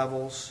all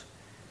levels.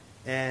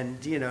 And,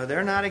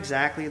 they're not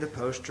exactly the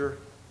poster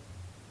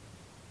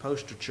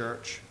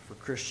church for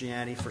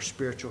Christianity, for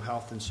spiritual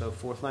health and so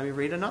forth. Let me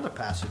read another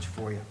passage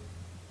for you.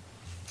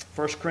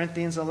 1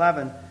 Corinthians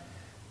 11.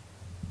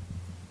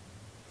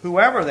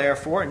 Whoever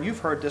therefore, and you've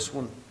heard this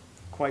one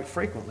quite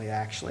frequently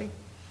actually,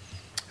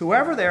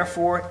 whoever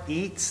therefore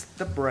eats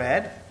the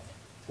bread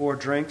or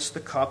drinks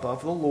the cup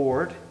of the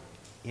Lord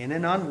in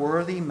an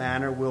unworthy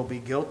manner will be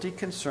guilty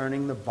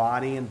concerning the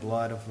body and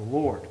blood of the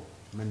Lord.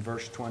 I'm in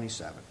verse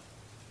 27.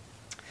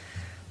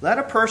 Let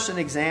a person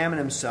examine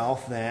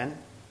himself then,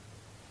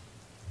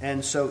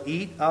 and so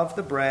eat of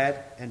the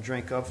bread and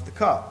drink of the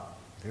cup.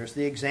 There's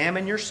the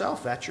examine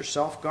yourself. That's your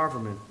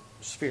self-government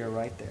sphere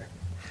right there.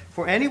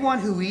 For anyone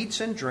who eats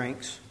and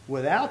drinks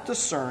without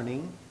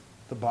discerning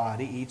the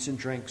body eats and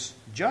drinks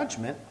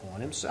judgment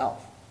on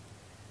himself.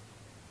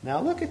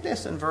 Now look at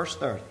this in verse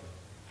 30.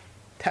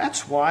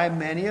 That's why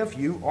many of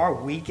you are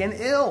weak and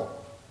ill,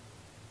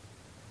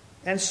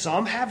 and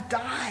some have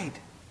died.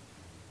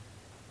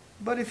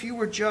 But if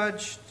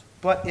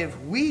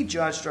we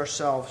judged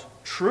ourselves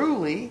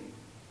truly,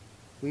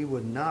 we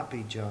would not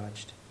be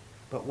judged.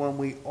 But when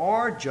we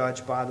are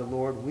judged by the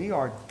Lord, we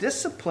are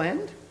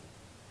disciplined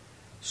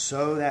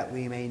so that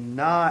we may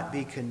not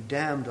be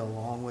condemned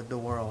along with the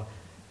world.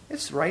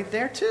 It's right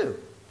there too.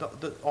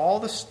 All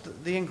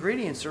the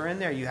ingredients are in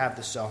there. You have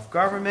the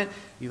self-government,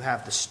 you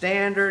have the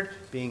standard,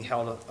 being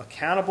held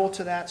accountable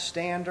to that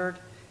standard,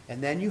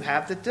 and then you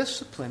have the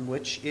discipline,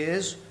 which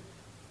is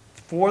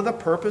for the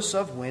purpose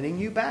of winning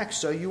you back,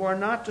 so you are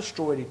not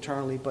destroyed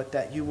eternally, but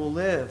that you will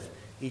live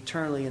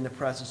eternally in the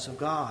presence of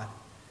God.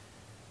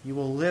 You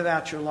will live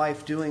out your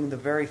life doing the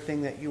very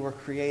thing that you were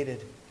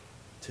created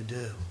to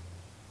do.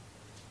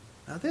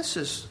 Now this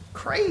is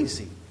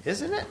crazy,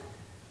 isn't it?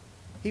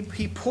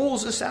 He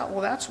pulls this out. Well,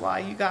 that's why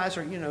you guys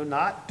are,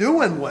 not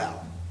doing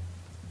well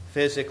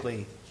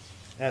physically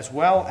as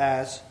well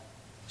as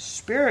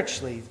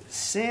spiritually.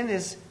 Sin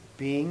is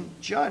being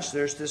judged.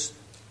 There's this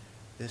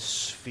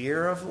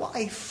sphere of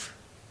life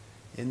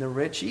in the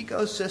rich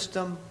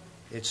ecosystem.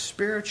 It's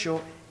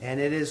spiritual, and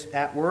it is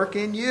at work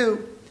in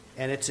you,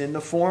 and it's in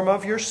the form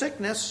of your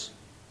sickness.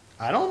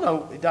 I don't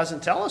know. It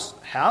doesn't tell us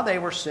how they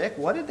were sick.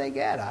 What did they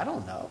get? I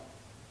don't know.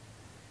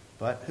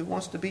 But who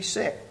wants to be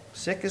sick?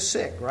 Sick is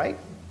sick, right?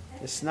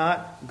 It's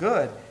not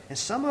good. And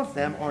some of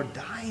them are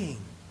dying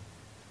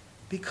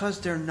because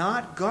they're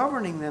not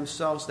governing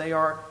themselves. They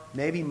are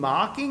maybe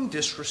mocking,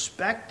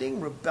 disrespecting,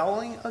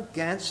 rebelling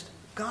against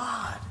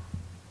God.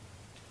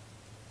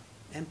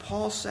 And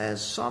Paul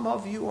says some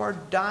of you are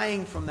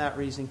dying from that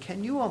reason.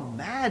 Can you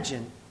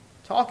imagine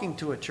talking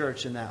to a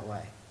church in that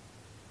way?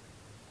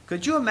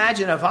 Could you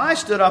imagine if I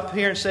stood up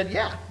here and said,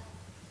 yeah,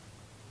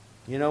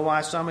 you know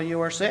why some of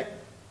you are sick?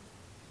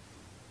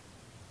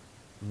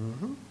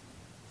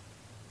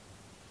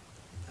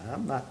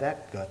 I'm not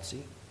that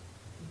gutsy.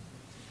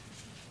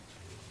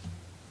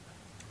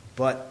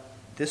 But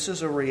this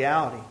is a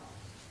reality.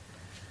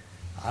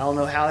 I don't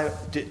know how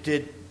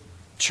did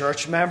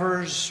church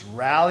members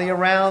rally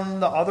around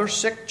the other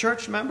sick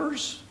church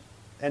members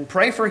and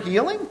pray for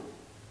healing?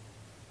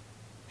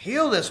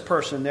 Heal this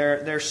person.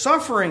 They're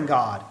suffering,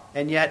 God.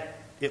 And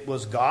yet it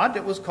was God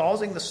that was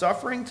causing the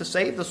suffering to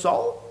save the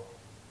soul?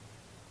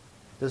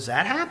 Does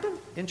that happen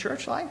in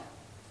church life?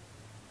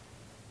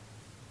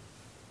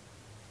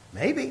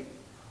 Maybe.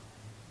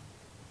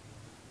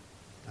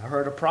 I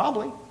heard a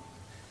probably.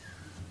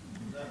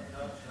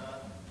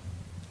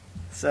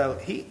 So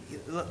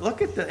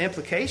look at the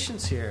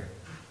implications here.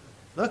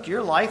 Look,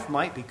 your life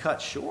might be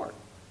cut short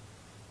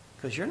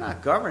because you're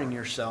not governing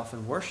yourself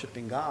and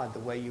worshiping God the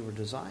way you were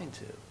designed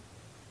to.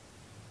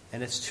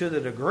 And it's to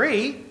the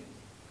degree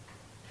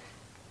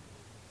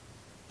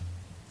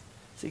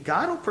See,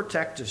 God will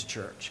protect His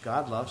church.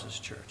 God loves His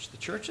church. The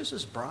church is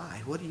His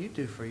bride. What do you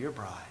do for your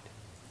bride?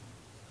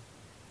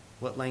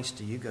 What lengths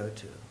do you go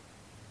to?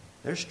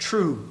 There's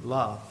true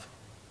love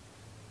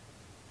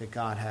that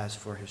God has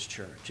for His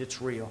church.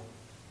 It's real.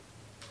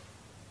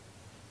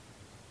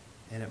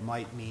 And it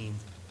might mean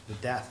the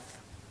death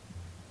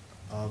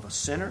of a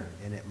sinner,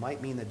 and it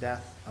might mean the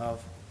death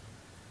of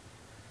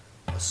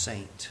a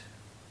saint.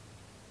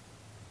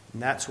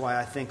 And that's why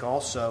I think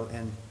also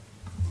in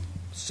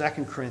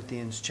 2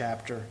 Corinthians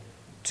chapter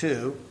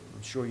 2,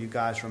 I'm sure you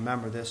guys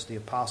remember this, the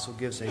apostle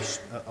gives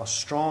a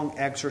strong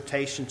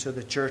exhortation to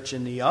the church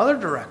in the other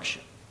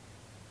direction.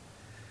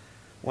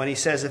 When he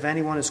says, if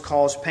anyone has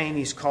caused pain,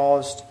 he's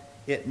caused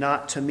it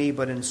not to me,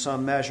 but in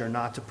some measure,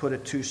 not to put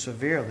it too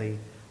severely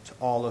to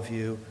all of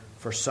you.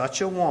 For such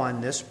a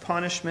one, this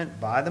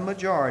punishment by the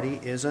majority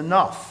is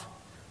enough.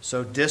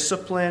 So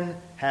discipline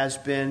has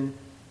been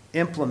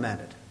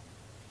implemented.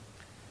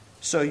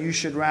 So you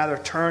should rather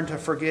turn to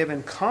forgive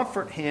and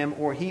comfort him,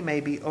 or he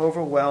may be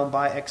overwhelmed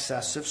by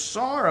excessive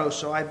sorrow.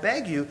 So I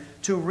beg you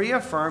to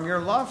reaffirm your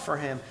love for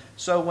him.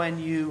 So when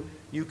you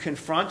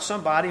confront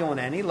somebody on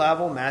any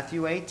level,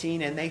 Matthew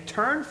 18, and they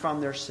turn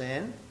from their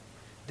sin,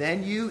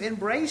 then you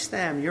embrace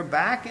them. You're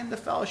back in the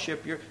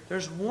fellowship.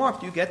 There's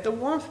warmth. You get the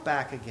warmth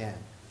back again.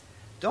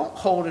 Don't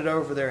hold it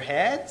over their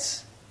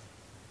heads.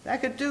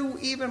 That could do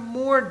even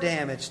more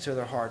damage to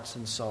their hearts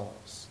and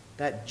souls.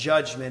 That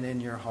judgment in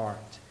your heart.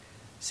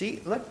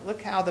 See,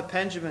 look how the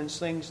pendulum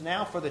swings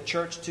now for the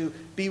church to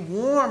be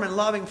warm and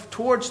loving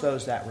towards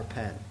those that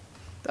repent.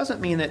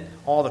 Doesn't mean that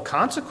all the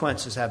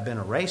consequences have been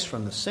erased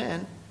from the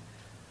sin,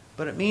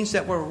 but it means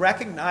that we're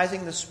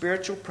recognizing the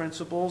spiritual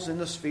principles in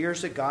the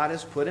spheres that God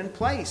has put in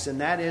place.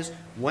 And that is,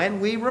 when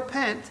we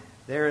repent,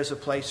 there is a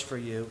place for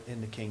you in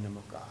the kingdom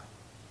of God.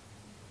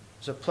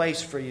 There's a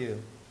place for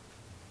you.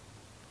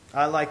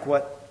 I like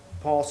what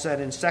Paul said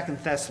in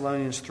 2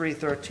 Thessalonians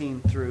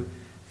 3:13 through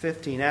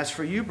 15. As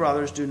for you,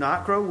 brothers, do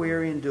not grow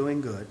weary in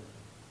doing good.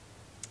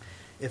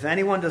 If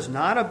anyone does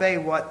not obey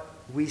what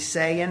we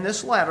say in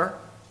this letter,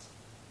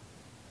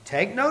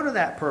 take note of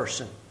that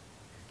person.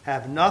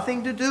 Have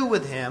nothing to do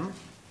with him,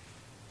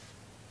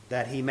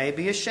 that he may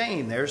be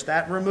ashamed. There's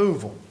that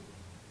removal.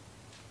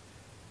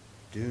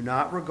 Do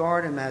not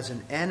regard him as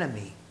an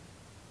enemy,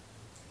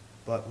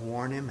 but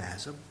warn him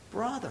as a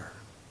brother.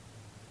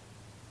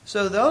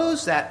 So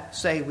those that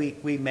say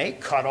we may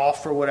cut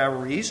off for whatever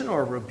reason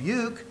or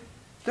rebuke,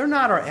 they're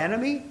not our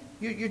enemy.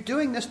 You're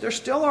doing this. They're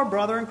still our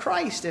brother in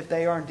Christ if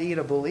they are indeed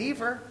a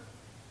believer.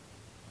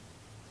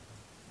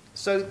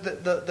 So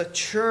the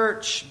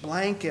church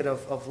blanket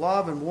of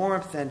love and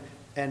warmth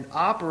and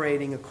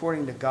operating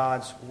according to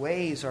God's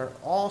ways are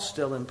all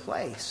still in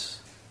place.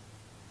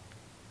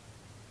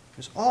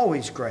 There's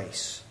always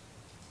grace.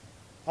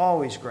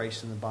 Always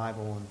grace in the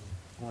Bible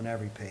on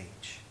every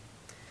page.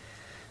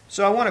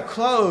 So I want to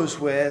close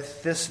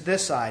with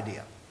this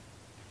idea.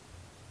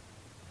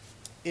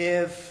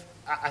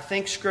 I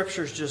think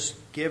Scripture's just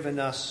given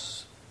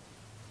us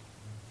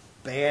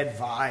bad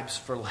vibes,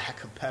 for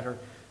lack of better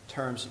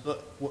terms.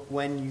 Look,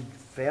 when you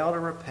fail to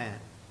repent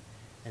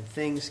and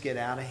things get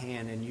out of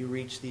hand and you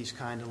reach these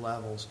kind of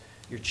levels,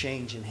 you're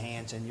changing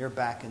hands and you're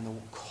back in the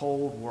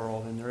cold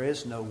world, and there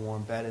is no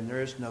warm bed and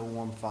there is no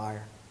warm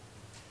fire.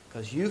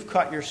 Because you've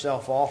cut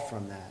yourself off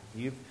from that.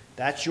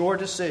 That's your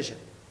decision.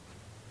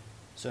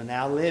 So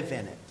now live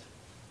in it.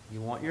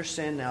 You want your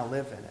sin, now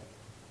live in it.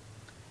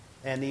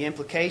 And the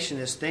implication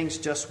is things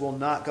just will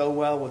not go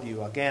well with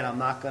you. Again, I'm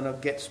not going to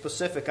get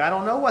specific. I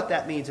don't know what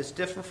that means. It's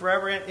different for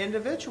every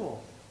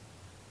individual.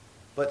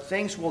 But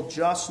things will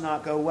just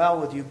not go well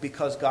with you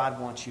because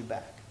God wants you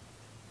back.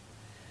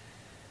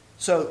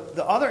 So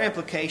the other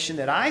implication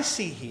that I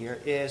see here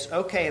is,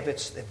 okay,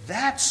 if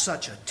that's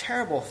such a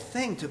terrible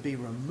thing to be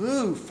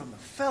removed from the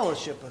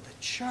fellowship of the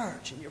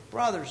church and your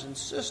brothers and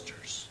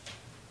sisters,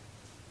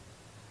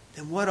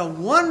 then what a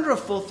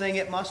wonderful thing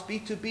it must be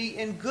to be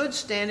in good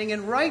standing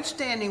and right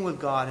standing with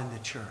God in the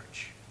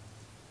church.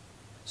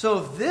 So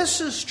if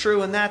this is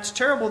true and that's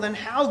terrible, then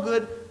how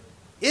good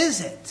is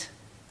it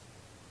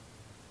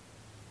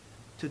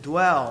to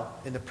dwell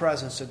in the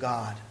presence of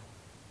God,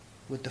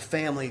 with the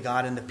family of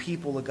God and the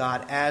people of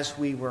God as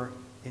we were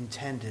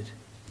intended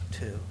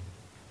to?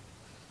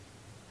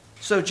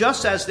 So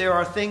just as there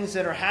are things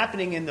that are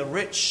happening in the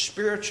rich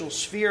spiritual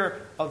sphere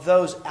of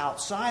those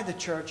outside the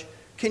church,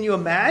 can you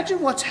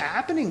imagine what's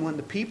happening when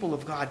the people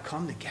of God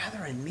come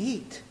together and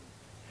meet?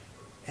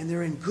 And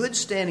they're in good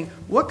standing.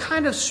 What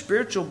kind of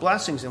spiritual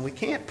blessings? And we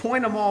can't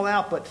point them all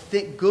out, but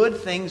good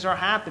things are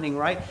happening,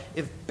 right?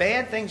 If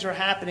bad things are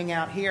happening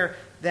out here,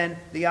 then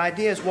the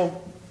idea is,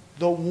 well,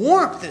 the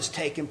warmth is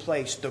taking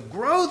place. The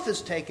growth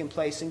is taking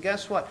place. And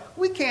guess what?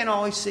 We can't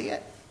always see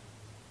it.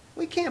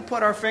 We can't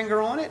put our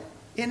finger on it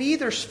in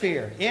either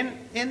sphere, in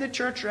the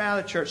church or out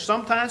of the church.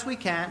 Sometimes we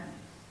can,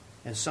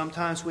 and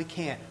sometimes we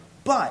can't.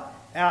 But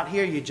out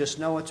here, you just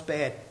know it's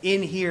bad.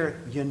 In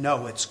here, you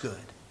know it's good.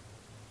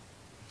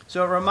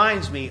 So it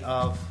reminds me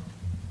of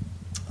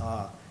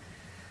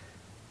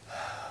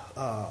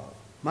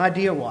my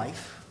dear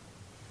wife.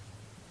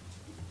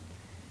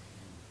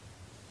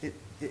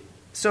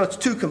 So it's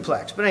too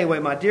complex. But anyway,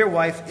 my dear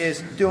wife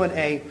is doing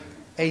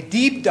a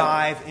deep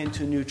dive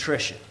into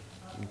nutrition.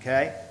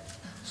 Okay?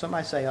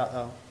 Somebody say,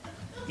 uh-oh.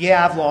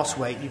 Yeah, I've lost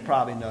weight. You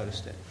probably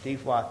noticed it.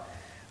 Deep dive.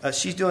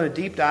 She's doing a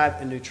deep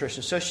dive in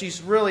nutrition. So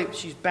she's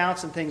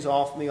bouncing things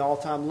off me all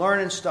the time,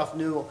 learning stuff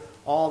new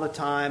all the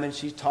time. And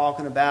she's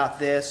talking about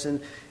this,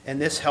 and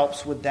this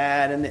helps with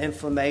that, and the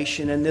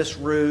inflammation, and this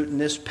root, and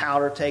this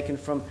powder taken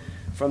from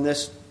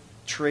this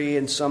tree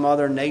in some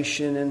other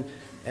nation,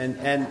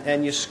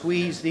 and you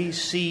squeeze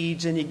these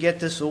seeds, and you get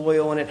this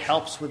oil, and it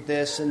helps with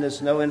this, and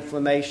there's no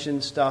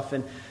inflammation stuff.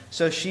 And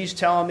so she's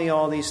telling me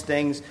all these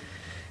things.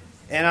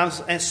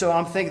 And so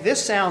I'm thinking,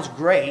 this sounds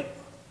great.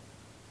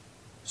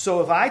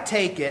 So if I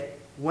take it,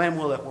 when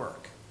will it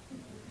work?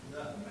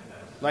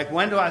 Like,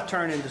 when do I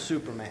turn into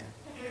Superman?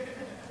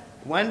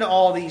 When do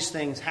all these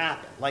things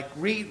happen? Like,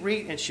 read,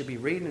 and she'll be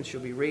reading, and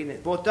she'll be reading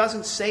it. Well, it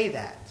doesn't say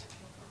that.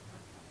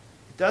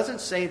 It doesn't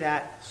say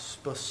that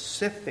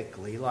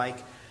specifically. Like,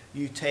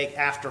 you take,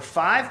 after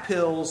 5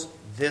 pills,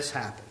 this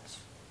happens.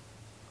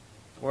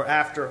 Or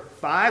after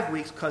 5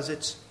 weeks, because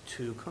it's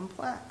too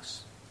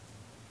complex.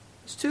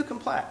 It's too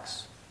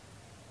complex.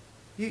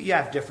 You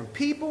have different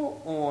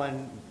people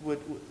with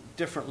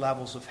different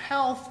levels of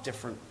health,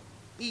 different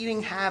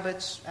eating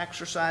habits,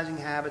 exercising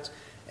habits,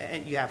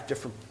 and you have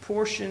different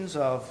portions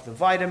of the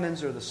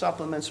vitamins or the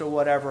supplements or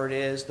whatever it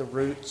is, the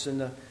roots and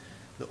the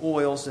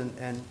oils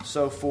and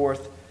so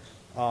forth,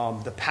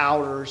 the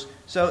powders.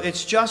 So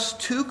it's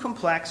just too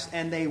complex,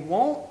 and they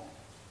won't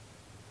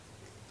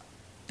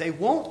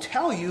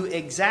tell you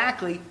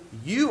exactly,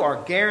 you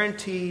are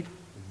guaranteed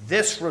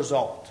this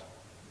result.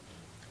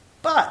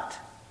 But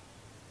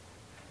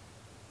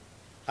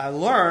I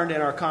learned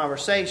in our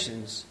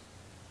conversations,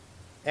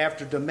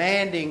 after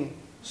demanding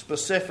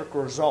specific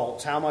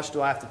results, how much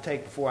do I have to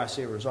take before I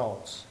see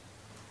results?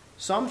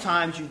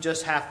 Sometimes you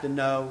just have to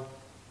know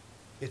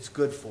it's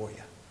good for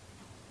you,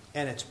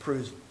 and it's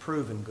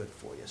proven good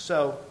for you.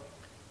 So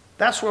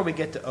that's where we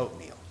get to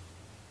oatmeal.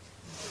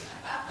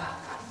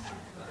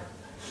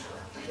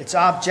 It's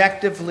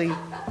objectively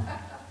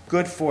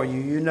good for you.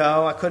 You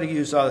know, I could have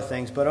used other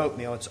things, but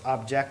oatmeal, it's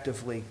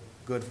objectively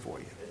good for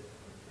you.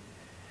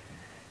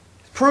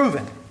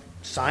 Proven.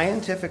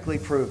 Scientifically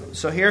proven.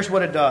 So here's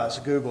what it does.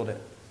 I Googled it.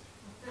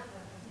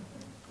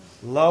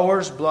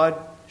 Lowers blood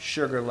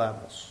sugar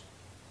levels.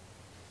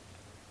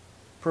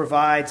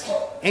 Provides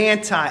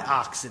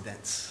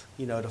antioxidants,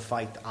 to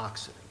fight the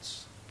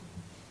oxidants.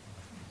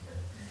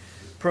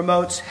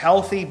 Promotes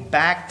healthy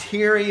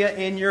bacteria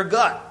in your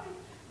gut.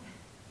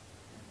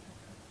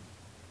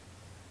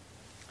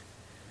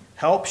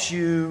 Helps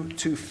you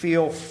to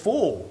feel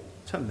full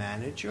to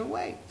manage your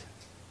weight.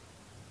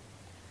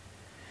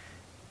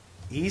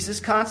 Eases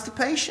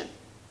constipation.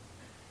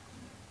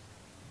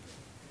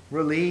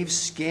 Relieves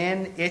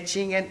skin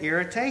itching and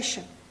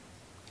irritation.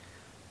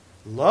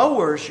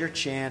 Lowers your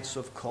chance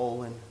of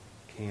colon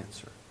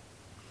cancer.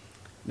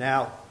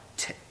 Now,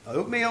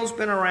 oatmeal's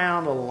been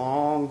around a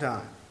long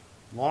time.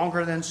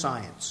 Longer than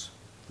science,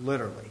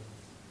 literally.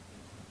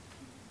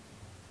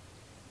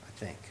 I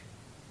think.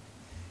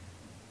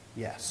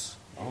 Yes,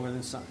 longer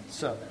than science.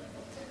 So,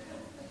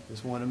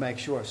 just want to make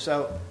sure.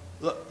 So,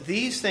 look,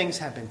 these things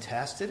have been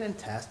tested and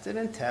tested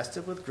and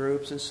tested with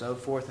groups and so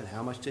forth, and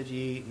how much did you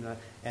eat,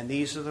 and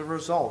these are the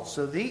results.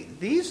 So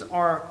these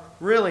are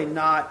really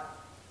not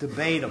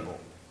debatable.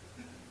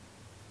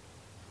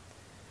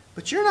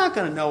 But you're not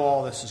going to know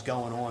all this is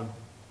going on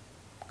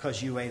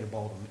because you ate a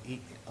bowl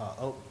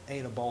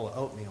of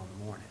oatmeal in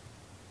the morning,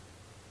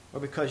 or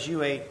because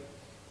you ate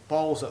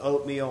bowls of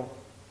oatmeal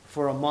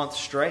for a month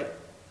straight,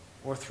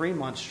 or 3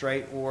 months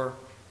straight, or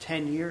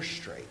 10 years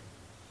straight.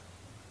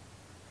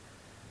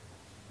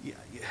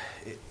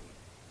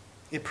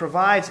 It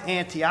provides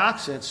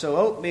antioxidants, so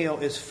oatmeal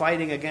is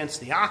fighting against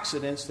the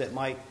oxidants that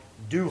might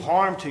do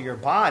harm to your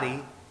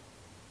body.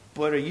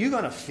 But are you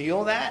going to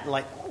feel that?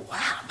 Like, oh,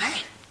 wow, man.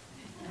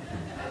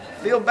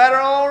 Feel better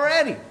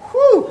already.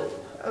 Whew.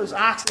 Those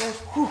oxidants,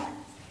 whew,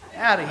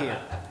 out of here.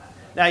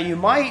 Now, you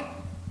might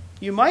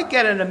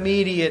get an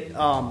immediate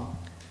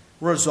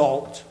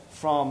result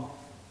from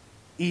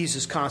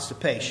eases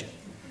constipation.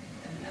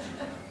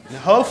 Now,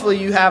 hopefully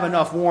you have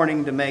enough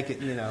warning to make it,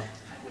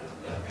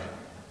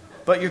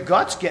 But your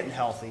gut's getting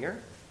healthier.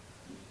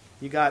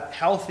 You got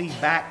healthy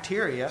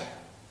bacteria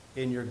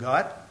in your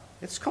gut.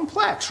 It's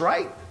complex,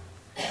 right?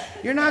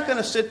 You're not going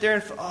to sit there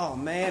and, oh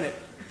man,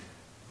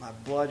 my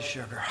blood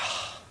sugar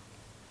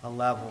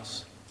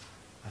levels.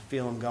 I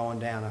feel them going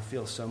down. I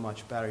feel so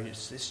much better.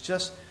 It's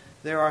just,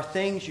 there are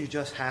things you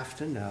just have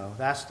to know.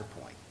 That's the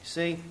point. You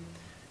see?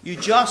 You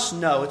just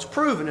know. It's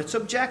proven. It's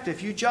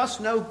objective. You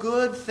just know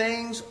good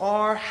things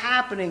are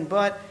happening,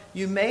 but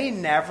you may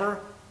never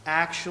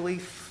actually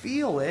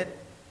feel it.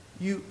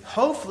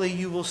 Hopefully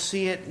you will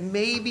see it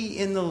maybe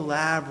in the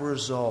lab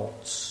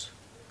results.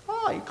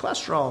 Oh, your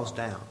cholesterol is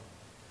down.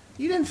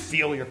 You didn't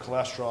feel your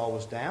cholesterol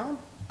was down.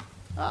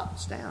 Oh,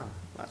 it's down.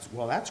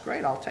 That's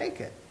great. I'll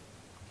take it.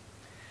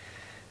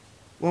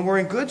 When we're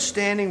in good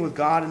standing with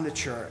God and the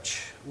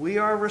church, we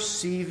are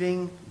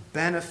receiving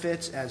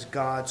benefits as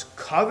God's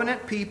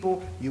covenant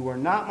people. You are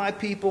not my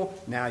people,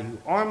 now you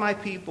are my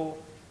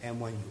people.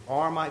 And when you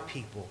are my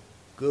people,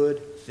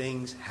 good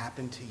things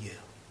happen to you.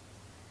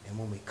 And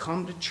when we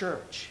come to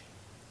church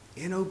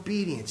in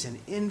obedience and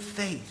in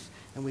faith,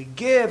 and we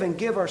give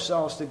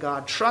ourselves to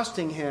God,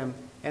 trusting Him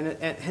and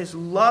His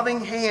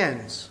loving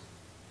hands,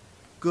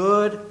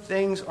 good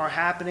things are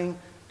happening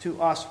to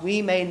us.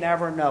 We may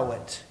never know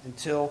it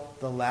until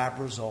the lab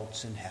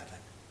results in heaven.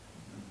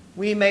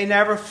 We may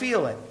never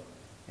feel it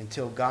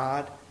until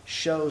God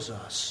shows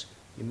us.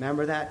 You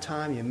remember that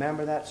time? You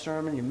remember that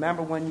sermon? You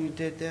remember when you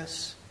did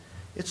this?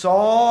 It's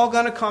all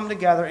going to come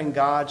together in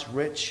God's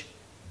rich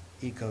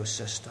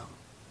ecosystem.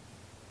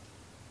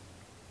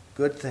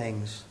 Good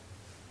things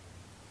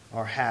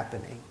are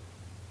happening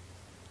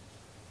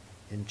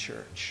in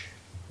church.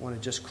 I want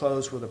to just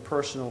close with a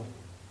personal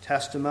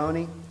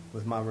testimony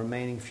with my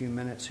remaining few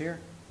minutes here.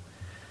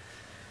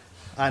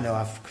 I know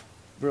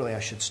I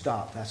should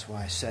stop. That's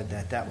why I said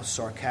that. That was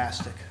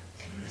sarcastic.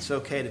 It's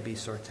okay to be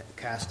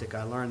sarcastic.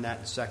 I learned that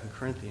in 2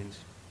 Corinthians.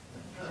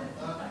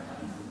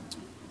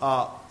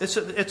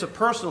 It's a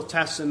personal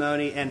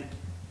testimony, and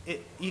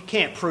you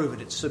can't prove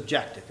it. It's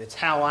subjective. It's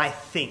how I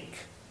think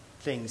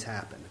things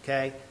happen,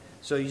 okay?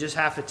 So you just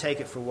have to take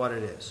it for what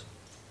it is.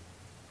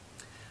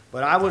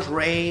 But I was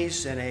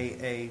raised in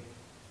a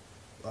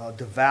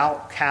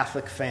devout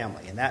Catholic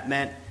family, and that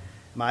meant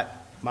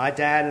my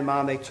dad and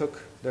mom, they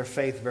took their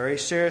faith very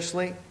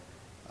seriously.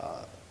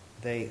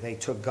 They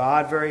took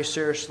God very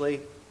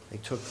seriously. They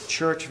took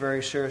church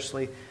very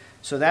seriously.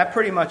 So that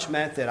pretty much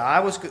meant that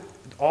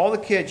all the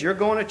kids, you're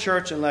going to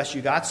church unless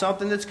you got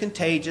something that's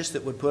contagious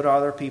that would put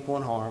other people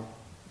in harm,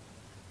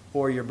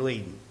 or you're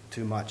bleeding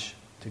too much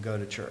to go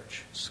to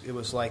church. It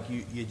was like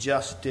you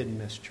just didn't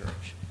miss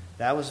church.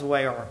 That was the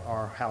way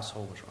our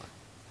household was run.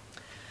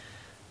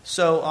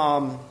 So,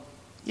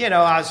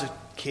 I was a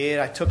kid.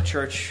 I took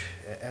church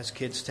as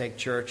kids take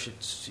church.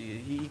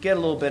 You get a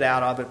little bit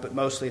out of it, but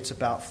mostly it's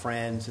about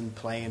friends and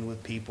playing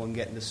with people and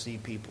getting to see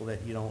people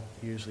that you don't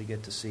usually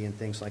get to see and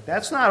things like that.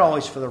 It's not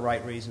always for the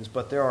right reasons,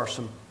 but there are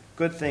some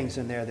good things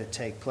in there that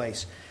take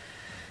place.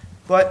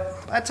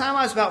 But by the time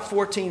I was about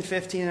 14,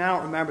 15, and I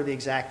don't remember the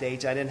exact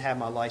age, I didn't have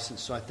my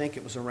license, so I think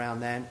it was around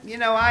then,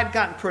 I'd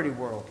gotten pretty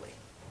worldly.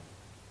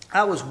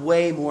 I was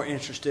way more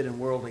interested in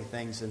worldly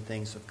things than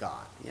things of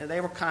God.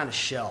 They were kind of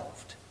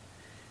shelved.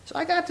 So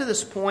I got to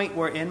this point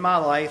where in my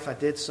life I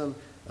did some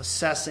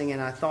assessing,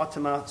 and I thought to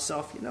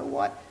myself, you know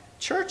what?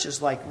 Church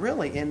is like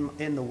really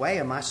in the way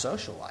of my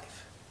social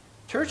life.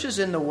 Church is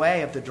in the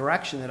way of the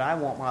direction that I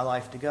want my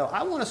life to go.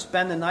 I want to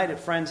spend the night at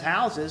friends'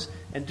 houses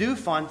and do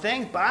fun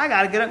things, but I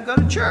got to get up and go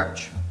to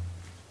church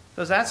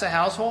because that's a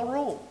household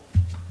rule.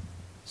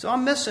 So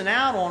I'm missing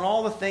out on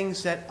all the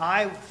things that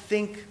I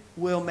think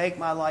will make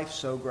my life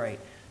so great.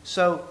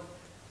 So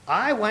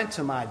I went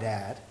to my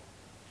dad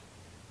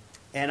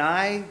and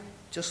I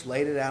just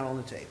laid it out on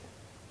the table.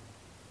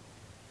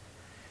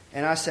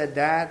 And I said,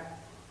 Dad,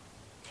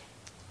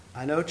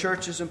 I know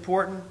church is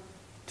important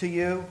to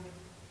you,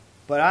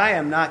 but I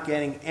am not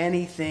getting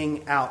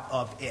anything out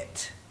of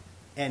it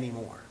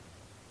anymore.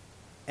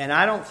 And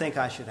I don't think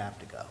I should have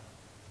to go.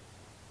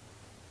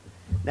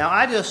 Now,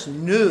 I just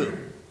knew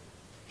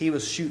he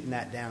was shooting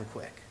that down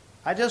quick.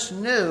 I just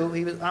knew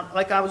he was,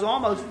 like I was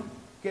almost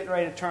getting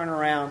ready to turn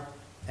around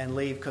and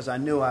leave because I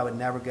knew I would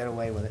never get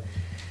away with it.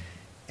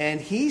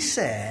 And he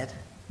said,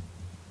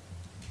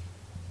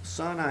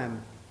 Son,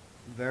 I'm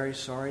very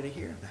sorry to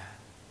hear that.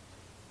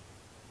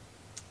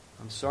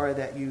 I'm sorry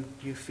that you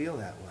feel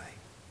that way.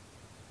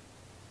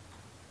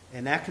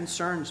 And that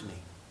concerns me.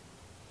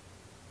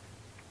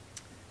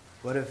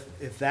 But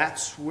if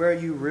that's where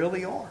you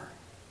really are,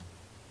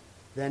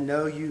 then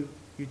no, you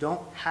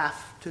don't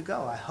have to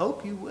go. I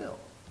hope you will.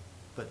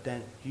 But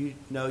then you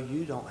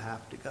don't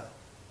have to go.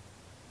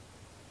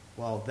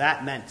 Well,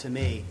 that meant to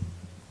me,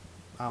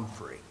 I'm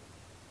free.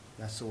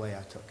 That's the way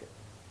I took it.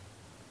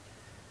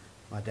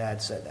 My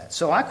dad said that.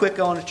 So I quit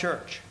going to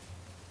church.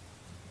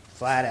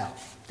 Flat out.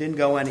 Didn't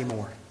go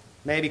anymore.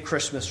 Maybe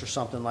Christmas or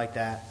something like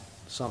that.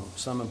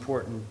 Some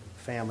important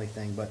family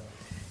thing. But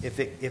if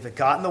it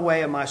got in the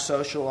way of my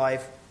social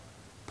life,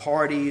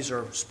 parties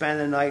or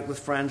spending the night with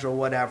friends or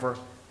whatever,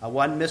 I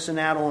wasn't missing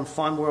out on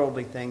fun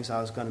worldly things.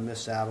 I was going to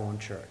miss out on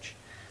church.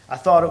 I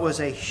thought it was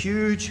a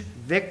huge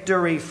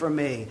victory for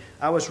me.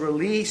 I was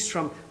released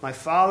from my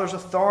father's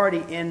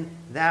authority in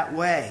that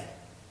way.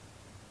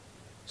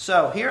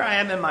 So here I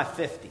am in my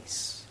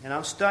 50s, and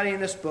I'm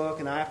studying this book,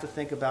 and I have to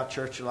think about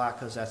church a lot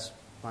because that's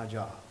my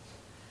job.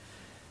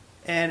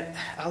 And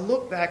I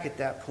look back at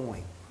that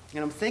point,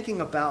 and I'm thinking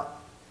about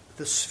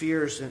the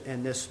spheres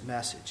in this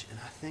message,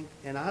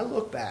 and I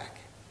look back,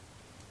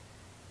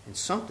 and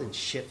something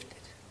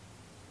shifted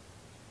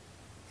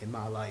in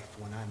my life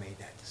when I made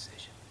that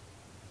decision.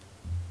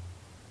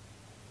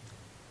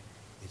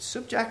 It's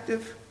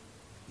subjective.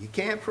 You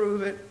can't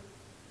prove it.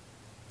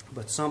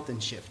 But something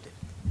shifted.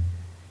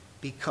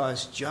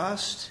 Because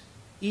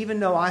even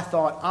though I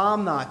thought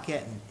I'm not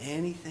getting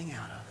anything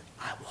out of it,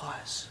 I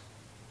was.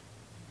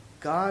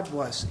 God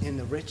was in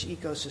the rich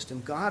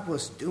ecosystem. God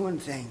was doing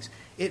things.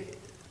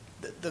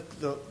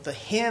 The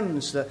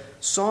hymns, the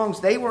songs,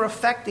 they were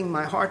affecting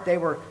my heart. They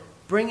were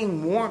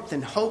bringing warmth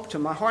and hope to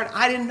my heart.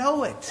 I didn't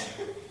know it.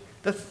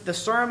 The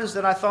sermons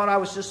that I thought I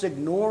was just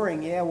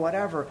ignoring,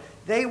 whatever,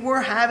 they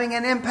were having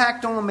an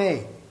impact on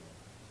me.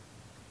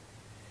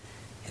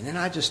 And then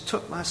I just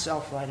took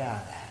myself right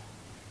out of that.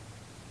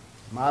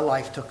 My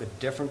life took a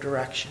different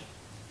direction.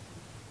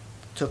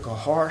 Took a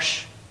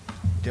harsh,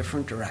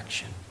 different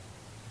direction.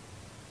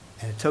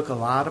 And it took a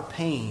lot of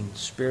pain,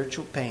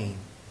 spiritual pain,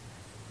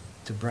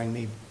 to bring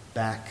me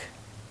back,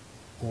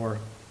 or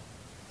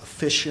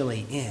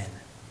officially in,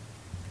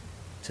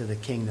 to the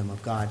kingdom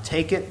of God.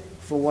 Take it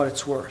for what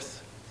it's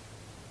worth.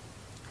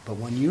 But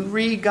when you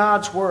read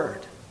God's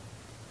Word,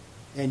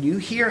 and you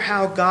hear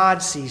how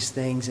God sees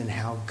things and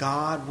how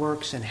God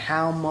works and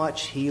how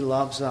much He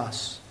loves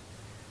us,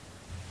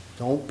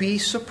 don't be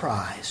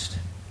surprised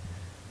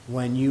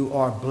when you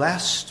are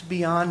blessed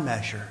beyond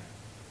measure,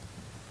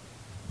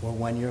 or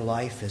when your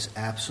life is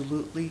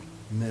absolutely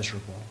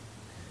miserable,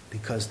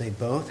 because they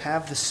both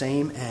have the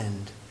same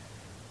end.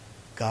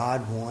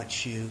 God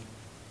wants you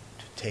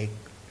to take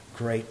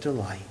great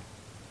delight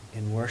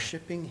in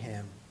worshiping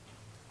Him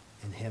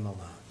and Him alone.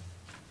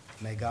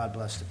 May God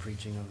bless the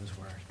preaching of His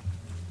Word.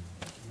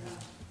 Amen.